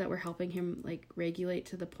 words that were helping him, like, regulate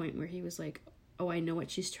to the point where he was like, oh, I know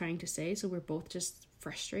what she's trying to say. So we're both just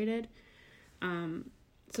frustrated.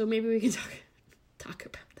 So maybe we can talk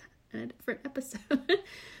about that in a different episode.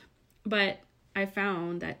 But I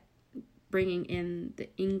found that bringing in the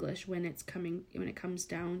English when it comes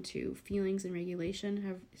down to feelings and regulation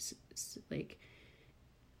have like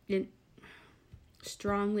it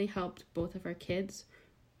strongly helped both of our kids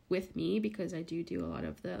with me, because I do a lot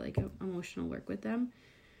of the like emotional work with them,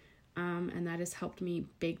 and that has helped me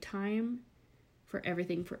big time for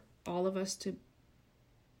everything, for all of us to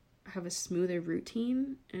have a smoother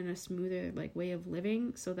routine and a smoother like way of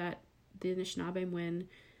living, so that the Anishinaabe when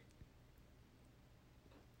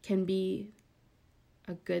can be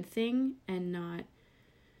a good thing and not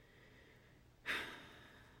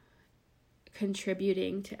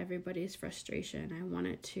contributing to everybody's frustration. I want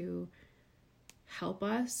it to help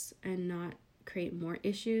us and not create more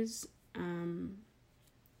issues. And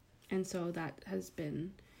so that has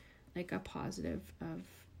been like a positive of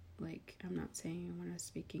like, I'm not saying I want to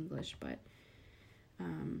speak English, but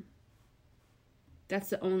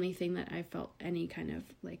that's the only thing that I felt any kind of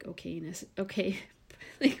like okayness, okay,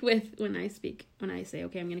 like with when I say,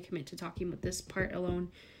 okay, I'm going to commit to talking about this part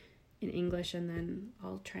alone in English, and then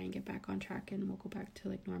I'll try and get back on track and we'll go back to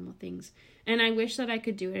like normal things. And I wish that I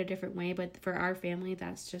could do it a different way, but for our family,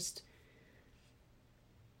 that's just,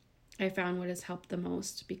 I found what has helped the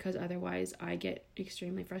most, because otherwise I get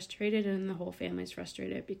extremely frustrated and the whole family's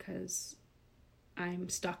frustrated because I'm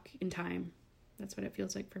stuck in time. That's what it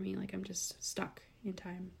feels like for me. Like I'm just stuck in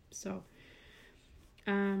time. So,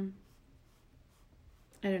 I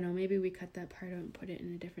don't know, maybe we cut that part out and put it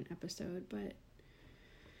in a different episode, but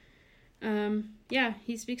yeah,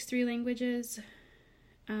 he speaks 3 languages.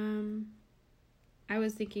 I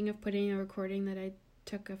was thinking of putting a recording that I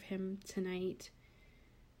took of him tonight.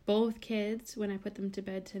 Both kids, when I put them to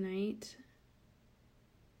bed tonight.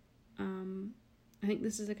 I think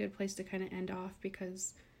this is a good place to kind of end off,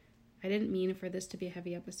 because I didn't mean for this to be a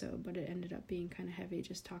heavy episode, but it ended up being kind of heavy,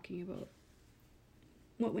 just talking about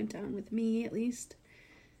what went down with me, at least,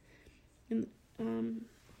 in my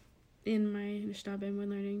Anishinaabe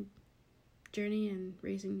learning journey and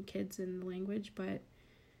raising kids in the language. But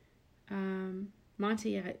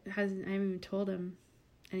Monty I haven't even told him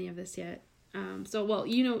any of this yet. So, well,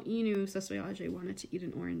 you knew Saswayajay wanted to eat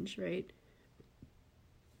an orange, right?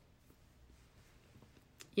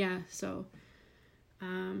 Yeah, so,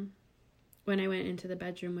 when I went into the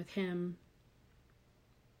bedroom with him,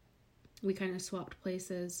 we kind of swapped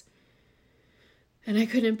places, and I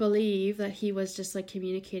couldn't believe that he was just, like,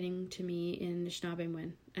 communicating to me in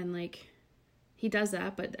Anishinaabe, and, like, he does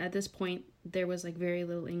that, but at this point, there was, like, very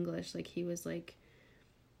little English. Like, he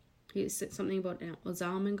said something about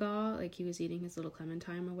Ozalmanga, like he was eating his little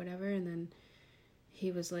clementine or whatever, and then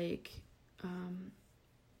he was like,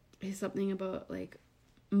 something about like,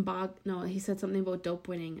 he said something about dope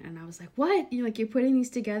winning, and I was like, what? You're putting these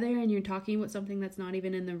together and you're talking about something that's not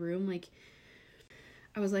even in the room. Like,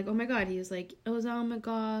 I was like, oh my god. He was like,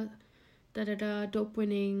 Ozalmanga, dope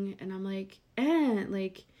winning, and I'm like,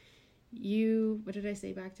 like, what did I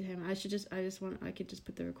say back to him? I could just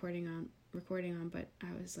put the recording on, but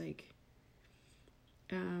I was like,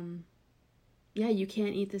 yeah, you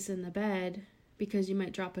can't eat this in the bed because you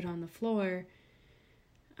might drop it on the floor.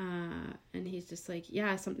 And he's just like,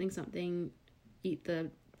 yeah, something, eat the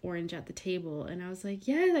orange at the table. And I was like,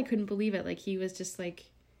 yeah, I couldn't believe it. Like, he was just like,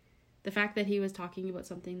 the fact that he was talking about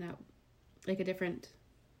something that, like,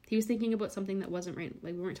 he was thinking about something that wasn't right.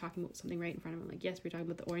 Like, we weren't talking about something right in front of him. Like, yes, we're talking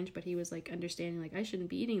about the orange, but he was like understanding, like, I shouldn't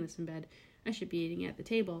be eating this in bed. I should be eating it at the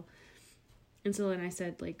table. And so then I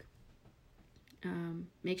said, like,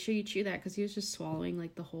 make sure you chew that, because he was just swallowing,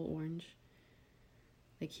 like, the whole orange.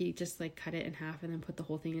 Like, he just, like, cut it in half and then put the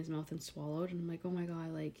whole thing in his mouth and swallowed. And I'm like, oh my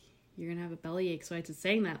god, like, you're gonna have a bellyache. So I was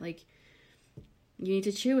saying that, like, you need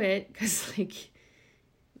to chew it, because, like,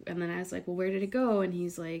 and then I was like, well, where did it go? And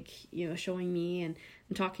he's like, showing me, and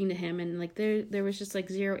I'm talking to him, and like there was just like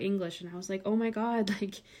zero English, and I was like, oh my god,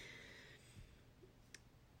 like,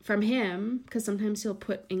 from him, because sometimes he'll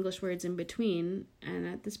put English words in between, and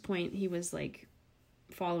at this point he was like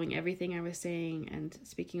following everything I was saying and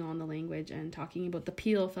speaking all in the language and talking about the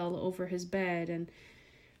peel fell over his bed, and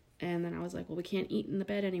then I was like, well, we can't eat in the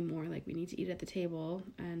bed anymore, like, we need to eat at the table.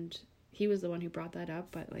 And he was the one who brought that up,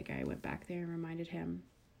 but like, I went back there and reminded him.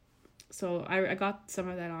 So I got some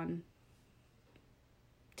of that on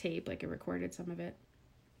tape, like I recorded some of it,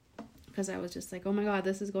 because I was just like, oh my god,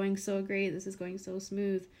 this is going so great, this is going so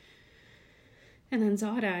smooth. And then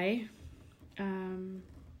Zadai,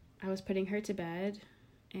 I was putting her to bed,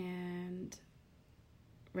 and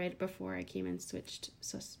right before I came and switched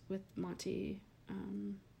with Monty,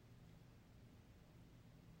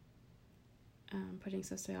 putting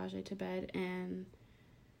Saswayajay to bed, and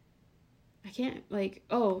I can't, like,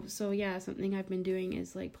 so yeah, something I've been doing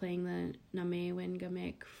is, like, playing the Name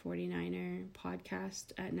Wingamik 49er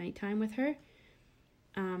podcast at nighttime with her,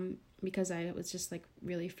 because I was just, like,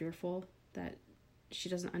 really fearful that she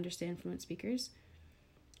doesn't understand fluent speakers.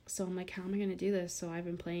 So I'm like, how am I going to do this? So I've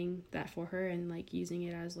been playing that for her and, like, using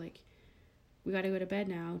it as, like, we got to go to bed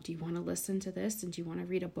now. Do you want to listen to this? And do you want to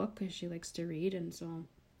read a book? Because she likes to read. And so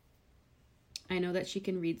I know that she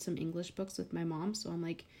can read some English books with my mom. So I'm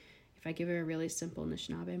like, if I give her a really simple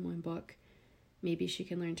Anishinaabe book, maybe she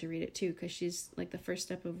can learn to read it too. Because she's, like, the first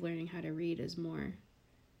step of learning how to read is more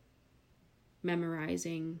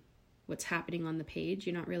memorizing what's happening on the page.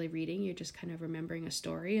 You're not really reading, you're just kind of remembering a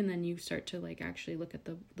story, and then you start to like actually look at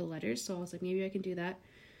the letters. So I was like, maybe I can do that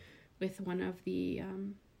with one of the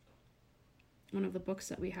books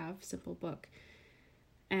that we have, Simple Book.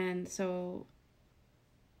 And so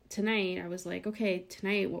tonight I was like, okay,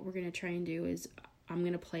 tonight what we're going to try and do is I'm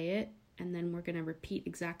going to play it, and then we're going to repeat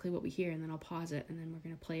exactly what we hear, and then I'll pause it, and then we're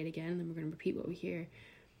going to play it again, and then we're going to repeat what we hear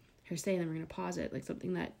her say, and then we're going to pause it, like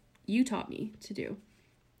something that you taught me to do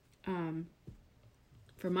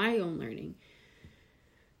for my own learning.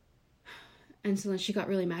 And so then she got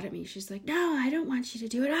really mad at me. She's like, no, I don't want you to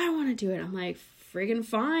do it. I want to do it. I'm like, friggin'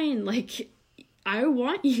 fine. Like, I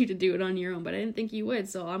want you to do it on your own, but I didn't think you would.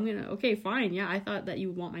 So I'm going to, okay, fine. Yeah, I thought that you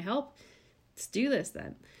would want my help. Let's do this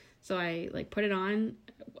then. So I like put it on.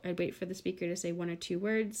 I'd wait for the speaker to say 1 or 2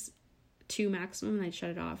 words, 2 maximum, and I'd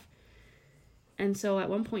shut it off. And so at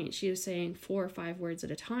one point she was saying 4 or 5 words at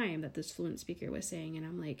a time that this fluent speaker was saying. And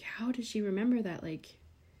I'm like, how did she remember that? Like,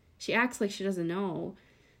 she acts like she doesn't know.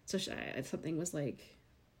 So something was like,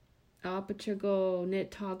 Apachago, Nit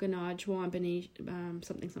Taganaj,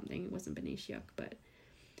 something. It wasn't Benishiuk, but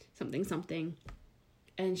something.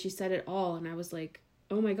 And she said it all. And I was like,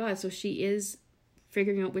 oh my God. So she is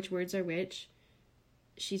figuring out which words are which.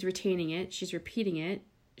 She's retaining it. She's repeating it.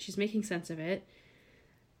 She's making sense of it.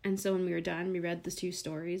 And so when we were done, we read the 2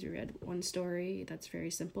 stories. We read one story that's very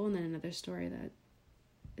simple, and then another story that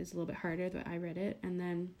is a little bit harder, but I read it. And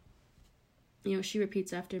then, you know, she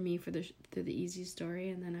repeats after me for the easy story,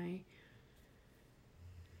 and then I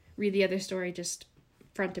read the other story just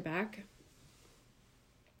front to back.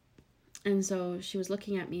 And so she was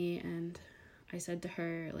looking at me, and I said to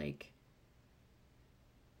her, like,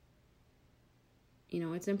 you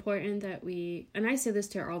know, it's important that we, and I say this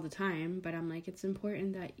to her all the time, but I'm like, it's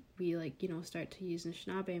important that we, like, you know, start to use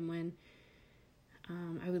Anishinaabemowin.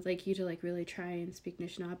 I would like you to, like, really try and speak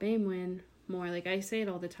Anishinaabemowin when more. Like, I say it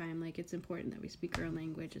all the time, like, it's important that we speak our own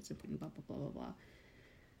language, it's important, blah, blah, blah, blah, blah.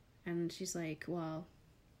 And she's like, well,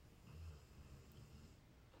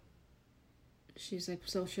 she's like,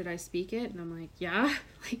 so should I speak it? And I'm like, yeah.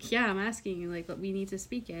 Like, yeah, I'm asking you, like, we need to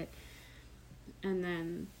speak it. And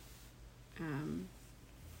then,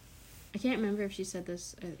 I can't remember if she said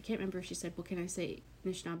this. I can't remember if she said, well, can I say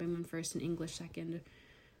Anishinaabemowin first and English second,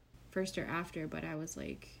 first or after? But I was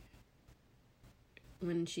like,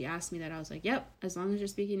 when she asked me that, I was like, yep, as long as you're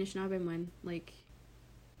speaking Anishinaabemowin, like,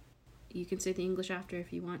 you can say the English after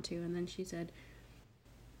if you want to. And then she said,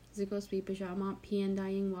 Ziko speak Pajama Pian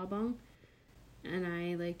Dying Wabong. And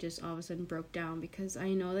I, like, just all of a sudden broke down, because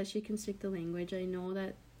I know that she can speak the language. I know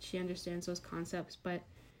that she understands those concepts, but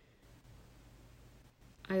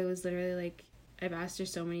I was literally like, I've asked her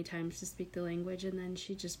so many times to speak the language, and then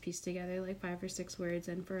she just pieced together like 5 or 6 words,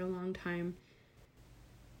 and for a long time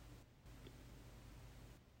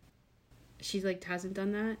she like hasn't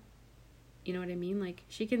done that. You know what I mean? Like,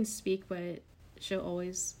 she can speak, but she'll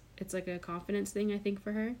always, it's like a confidence thing, I think,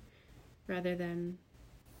 for her, rather than,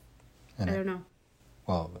 I don't know.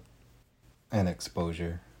 Well, and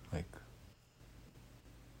exposure, like,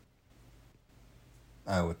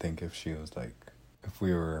 I would think if she was like, if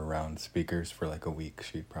we were around speakers for like a week,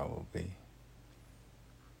 she'd probably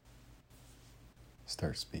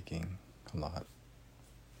start speaking a lot.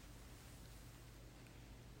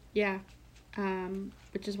 Yeah.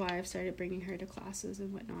 Which is why I've started bringing her to classes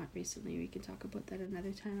and whatnot recently. We can talk about that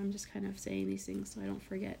another time. I'm just kind of saying these things so I don't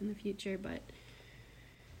forget in the future, but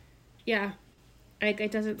yeah,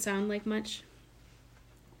 it doesn't sound like much,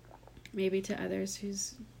 maybe to others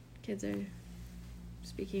whose kids are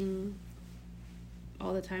speaking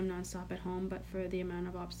all the time nonstop at home, but for the amount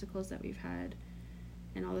of obstacles that we've had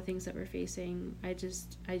and all the things that we're facing, I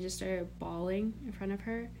just started bawling in front of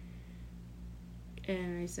her,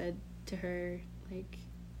 and I said to her, like,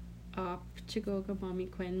 op chigoga mommy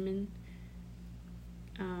quenmin,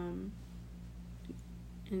 and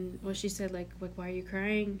well, she said, like, why are you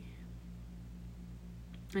crying?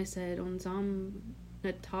 I said, onzam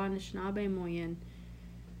nata Anishinaabemowin.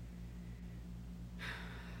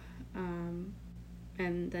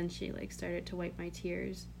 And then she, like, started to wipe my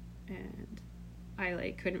tears, and I,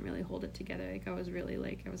 like, couldn't really hold it together. Like, I was really,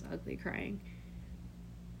 like, I was ugly crying.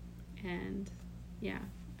 And yeah,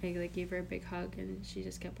 I, like, gave her a big hug, and she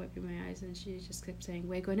just kept wiping my eyes, and she just kept saying,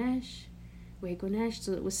 Wegonesh, Wegonesh.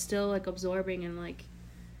 So it was still, like, absorbing, and, like,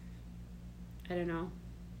 I don't know.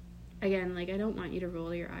 Again, like, I don't want you to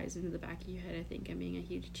roll your eyes into the back of your head. I think I'm being a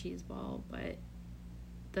huge cheese ball, but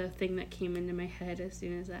the thing that came into my head as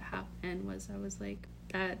soon as that happened was, I was like,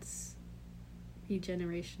 that's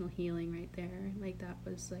generational healing right there. Like, that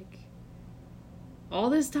was, like, all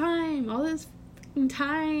this time,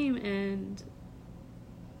 and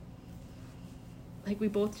like we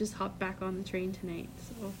both just hopped back on the train tonight.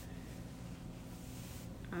 So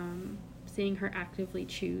seeing her actively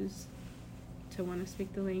choose to want to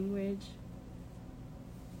speak the language,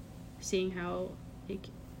 seeing how like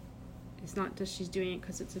it's not just she's doing it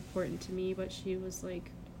because it's important to me, but she was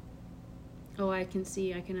like, oh, I can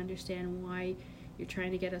understand why you're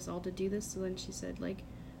trying to get us all to do this. So then she said, like,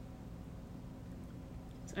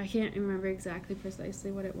 I can't remember exactly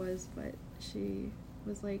precisely what it was, but she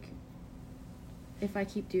was like, if I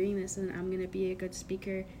keep doing this, then I'm gonna be a good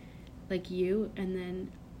speaker like you, and then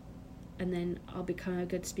I'll become a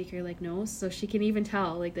good speaker like Nose. So she can even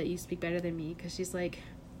tell like that you speak better than me, because she's like,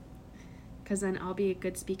 because then I'll be a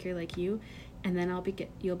good speaker like you, and then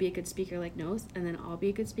you'll be a good speaker like Nose, and then I'll be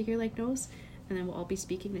a good speaker like Nose, and then we'll all be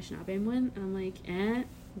speaking Anishinaabe. And I'm like,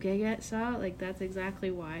 get sa, like that's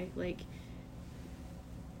exactly why. Like,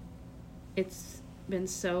 it's been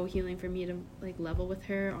so healing for me to like level with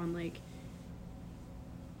her on like,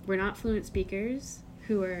 we're not fluent speakers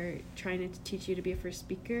who are trying to teach you to be a first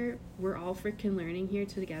speaker. We're all freaking learning here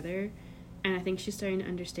together, and I think she's starting to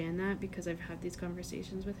understand that because I've had these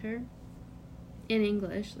conversations with her in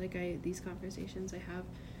English. Like these conversations I have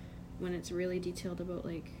when it's really detailed about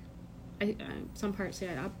like some parts say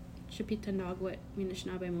Shapitandagwat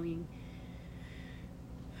Minishinabe Moying.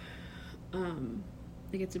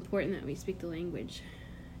 Like it's important that we speak the language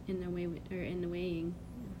in the way in the way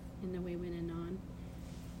when and on.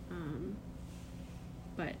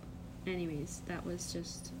 But anyways, that was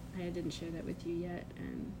just, I didn't share that with you yet,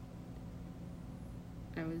 and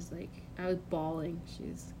I was bawling. She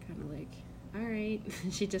was kind of like, all right.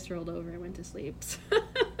 She just rolled over and went to sleep.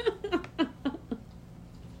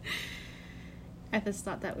 I just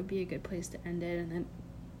thought that would be a good place to end it, and then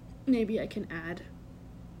maybe I can add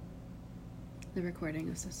the recording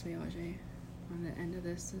of Saswayaje on the end of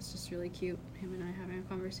this. It's just really cute, him and I having a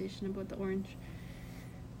conversation about the orange.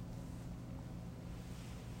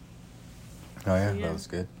 Oh yeah, that was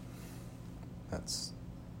good.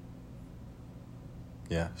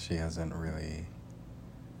 She hasn't really,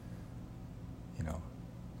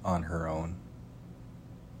 on her own,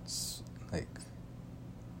 like,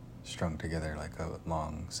 strung together like a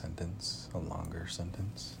longer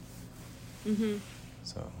sentence. Mm-hmm.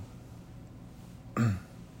 So,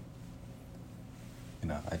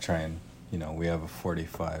 I try and, we have a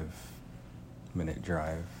 45-minute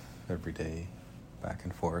drive every day back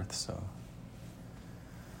and forth, so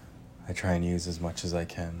I try and use as much as I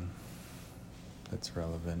can that's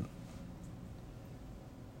relevant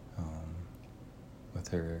with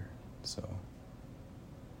her, so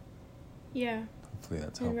yeah, hopefully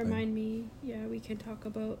that's helping. And remind me, we can talk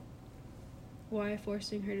about why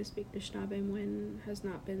forcing her to speak Anishinaabe when has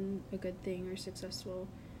not been a good thing or successful.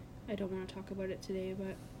 I don't want to talk about it today,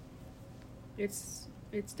 but it's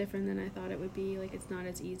different than I thought it would be. Like, it's not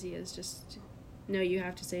as easy as just, no, you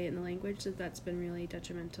have to say it in the language. That's been really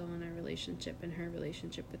detrimental in our relationship and her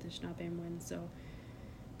relationship with Anishinaabe. So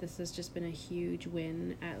this has just been a huge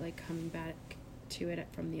win at like coming back to it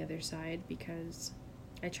from the other side, because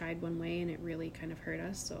I tried one way and it really kind of hurt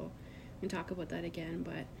us. So we can talk about that again,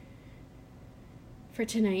 but for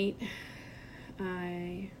tonight,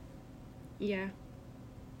 I'm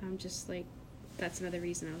just like, that's another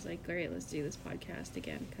reason I was like, all right, let's do this podcast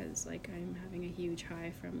again, because like I'm having a huge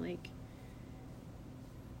high from like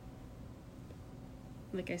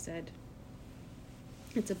I said,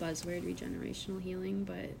 it's a buzzword, regenerational healing,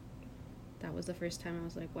 but that was the first time I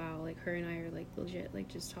was like, wow, like her and I are like legit like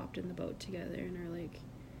just hopped in the boat together and are like,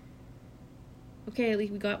 okay, at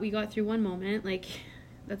least we got through one moment. Like,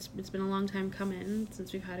 it's been a long time coming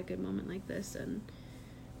since we've had a good moment like this, and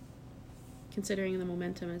considering the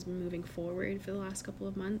momentum has been moving forward for the last couple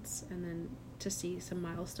of months, and then to see some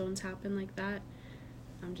milestones happen like that,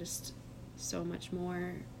 I'm just so much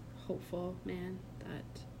more hopeful, man,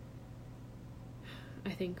 that I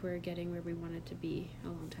think we're getting where we wanted to be a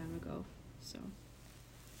long time ago. So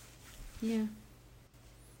yeah,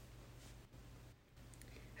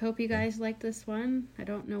 hope you guys like this one. I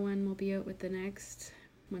don't know when we'll be out with the next,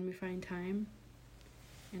 when we find time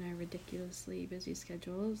in our ridiculously busy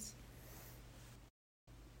schedules.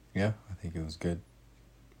 Yeah, I think it was good.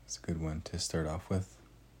 It's a good one to start off with.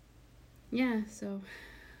 Yeah, so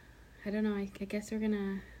I don't know, I guess we're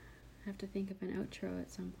gonna have to think of an outro at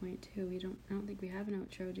some point too. I don't think we have an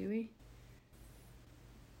outro, do we?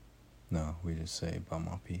 No, we just say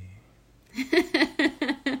Bamapi.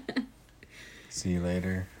 See you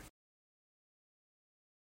later.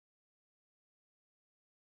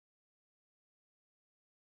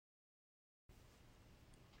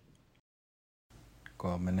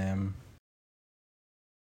 Guamanem.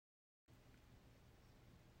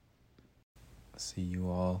 see you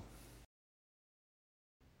all.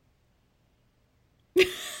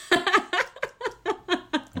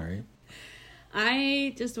 All right.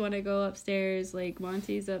 I just want to go upstairs. Like,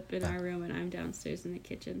 Monty's up in our room and I'm downstairs in the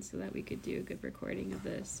kitchen so that we could do a good recording of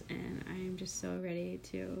this. And I'm just so ready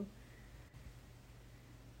to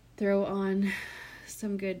throw on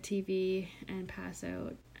some good TV and pass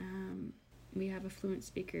out. We have a fluent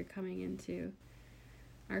speaker coming into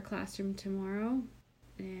our classroom tomorrow,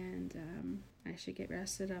 and I should get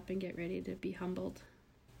rested up and get ready to be humbled.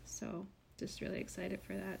 So just really excited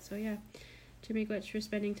for that. So yeah, Chimigwech for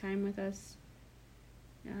spending time with us.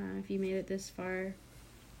 If you made it this far,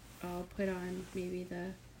 I'll put on maybe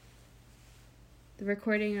the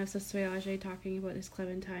recording of Sasoyaje talking about his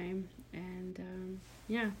Clementine, and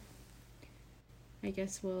yeah, I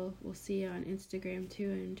guess we'll see you on Instagram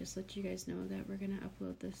too, and just let you guys know that we're gonna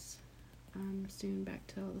upload this soon back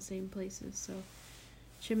to all the same places. So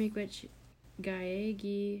Chimigwech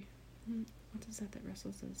Gaegi, what is that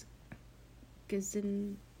Russell says?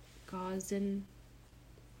 Gazin.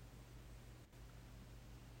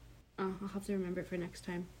 I'll have to remember it for next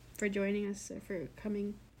time. For joining us, or for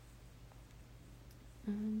coming.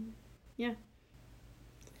 Yeah.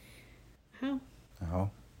 How?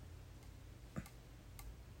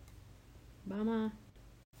 Bama.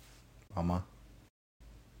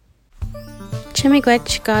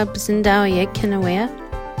 Chimigwech Gabzindauye Kinawea.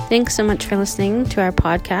 Thanks so much for listening to our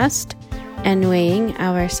podcast and weighing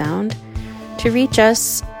our sound. To reach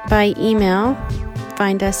us by email,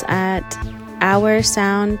 find us at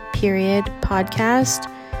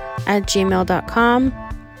oursound.podcast@gmail.com.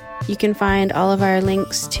 You can find all of our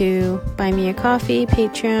links to Buy Me a Coffee,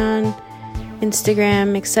 Patreon,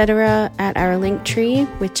 Instagram, etc. at our link tree,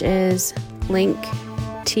 which is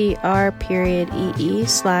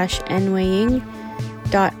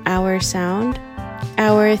linktr.ee/nwaying.oursound.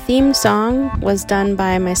 Our theme song was done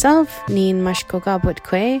by myself, Neen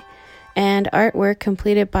Mashkogabwitkwe, and artwork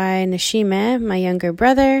completed by Nashime, my younger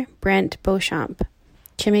brother, Brent Beauchamp.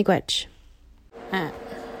 Chimigwech.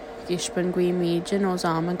 Gishpangui Mijin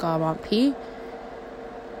Ozama Gawampi.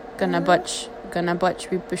 Gonna butch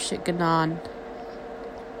Ripushit Ganan.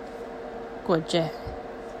 Gwaje.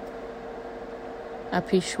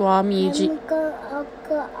 Apishwa Miji.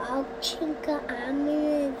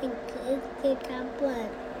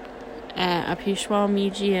 Apishwa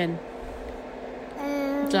Mijian.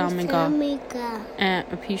 Zamiga.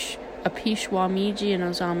 Apishwa Miji and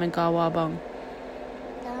Ozamiga Wabang.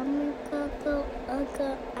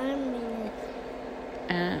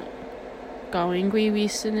 Gawingwi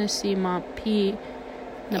Wisinisi Ma P.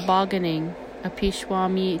 Nabaganing. Apishwa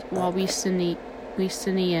Mi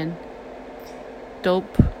Wisinian.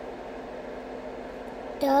 Dope.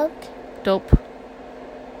 Geget.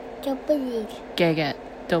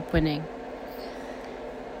 Dope winning.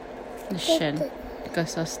 Nishin.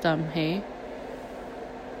 Gasastam hey.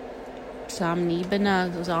 Zamnibana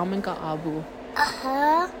Zamiga Abu.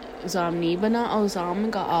 Zamnibana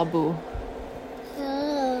Ozamiga Abu.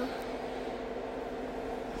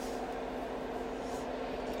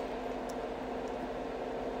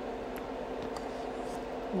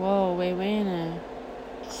 Whoa, wait a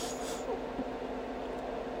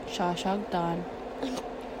Shashagdan.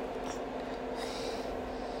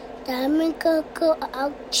 Damiga go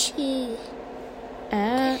ouchie.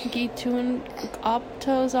 Gitun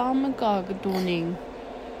opto Zamiga doning.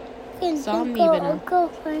 Zamnibana.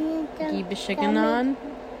 Gibishiganan.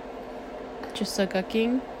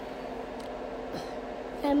 Jusagaking.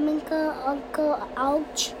 Damiga go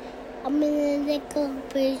ouch. I'm in a little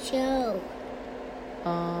bit show.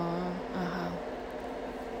 Aha.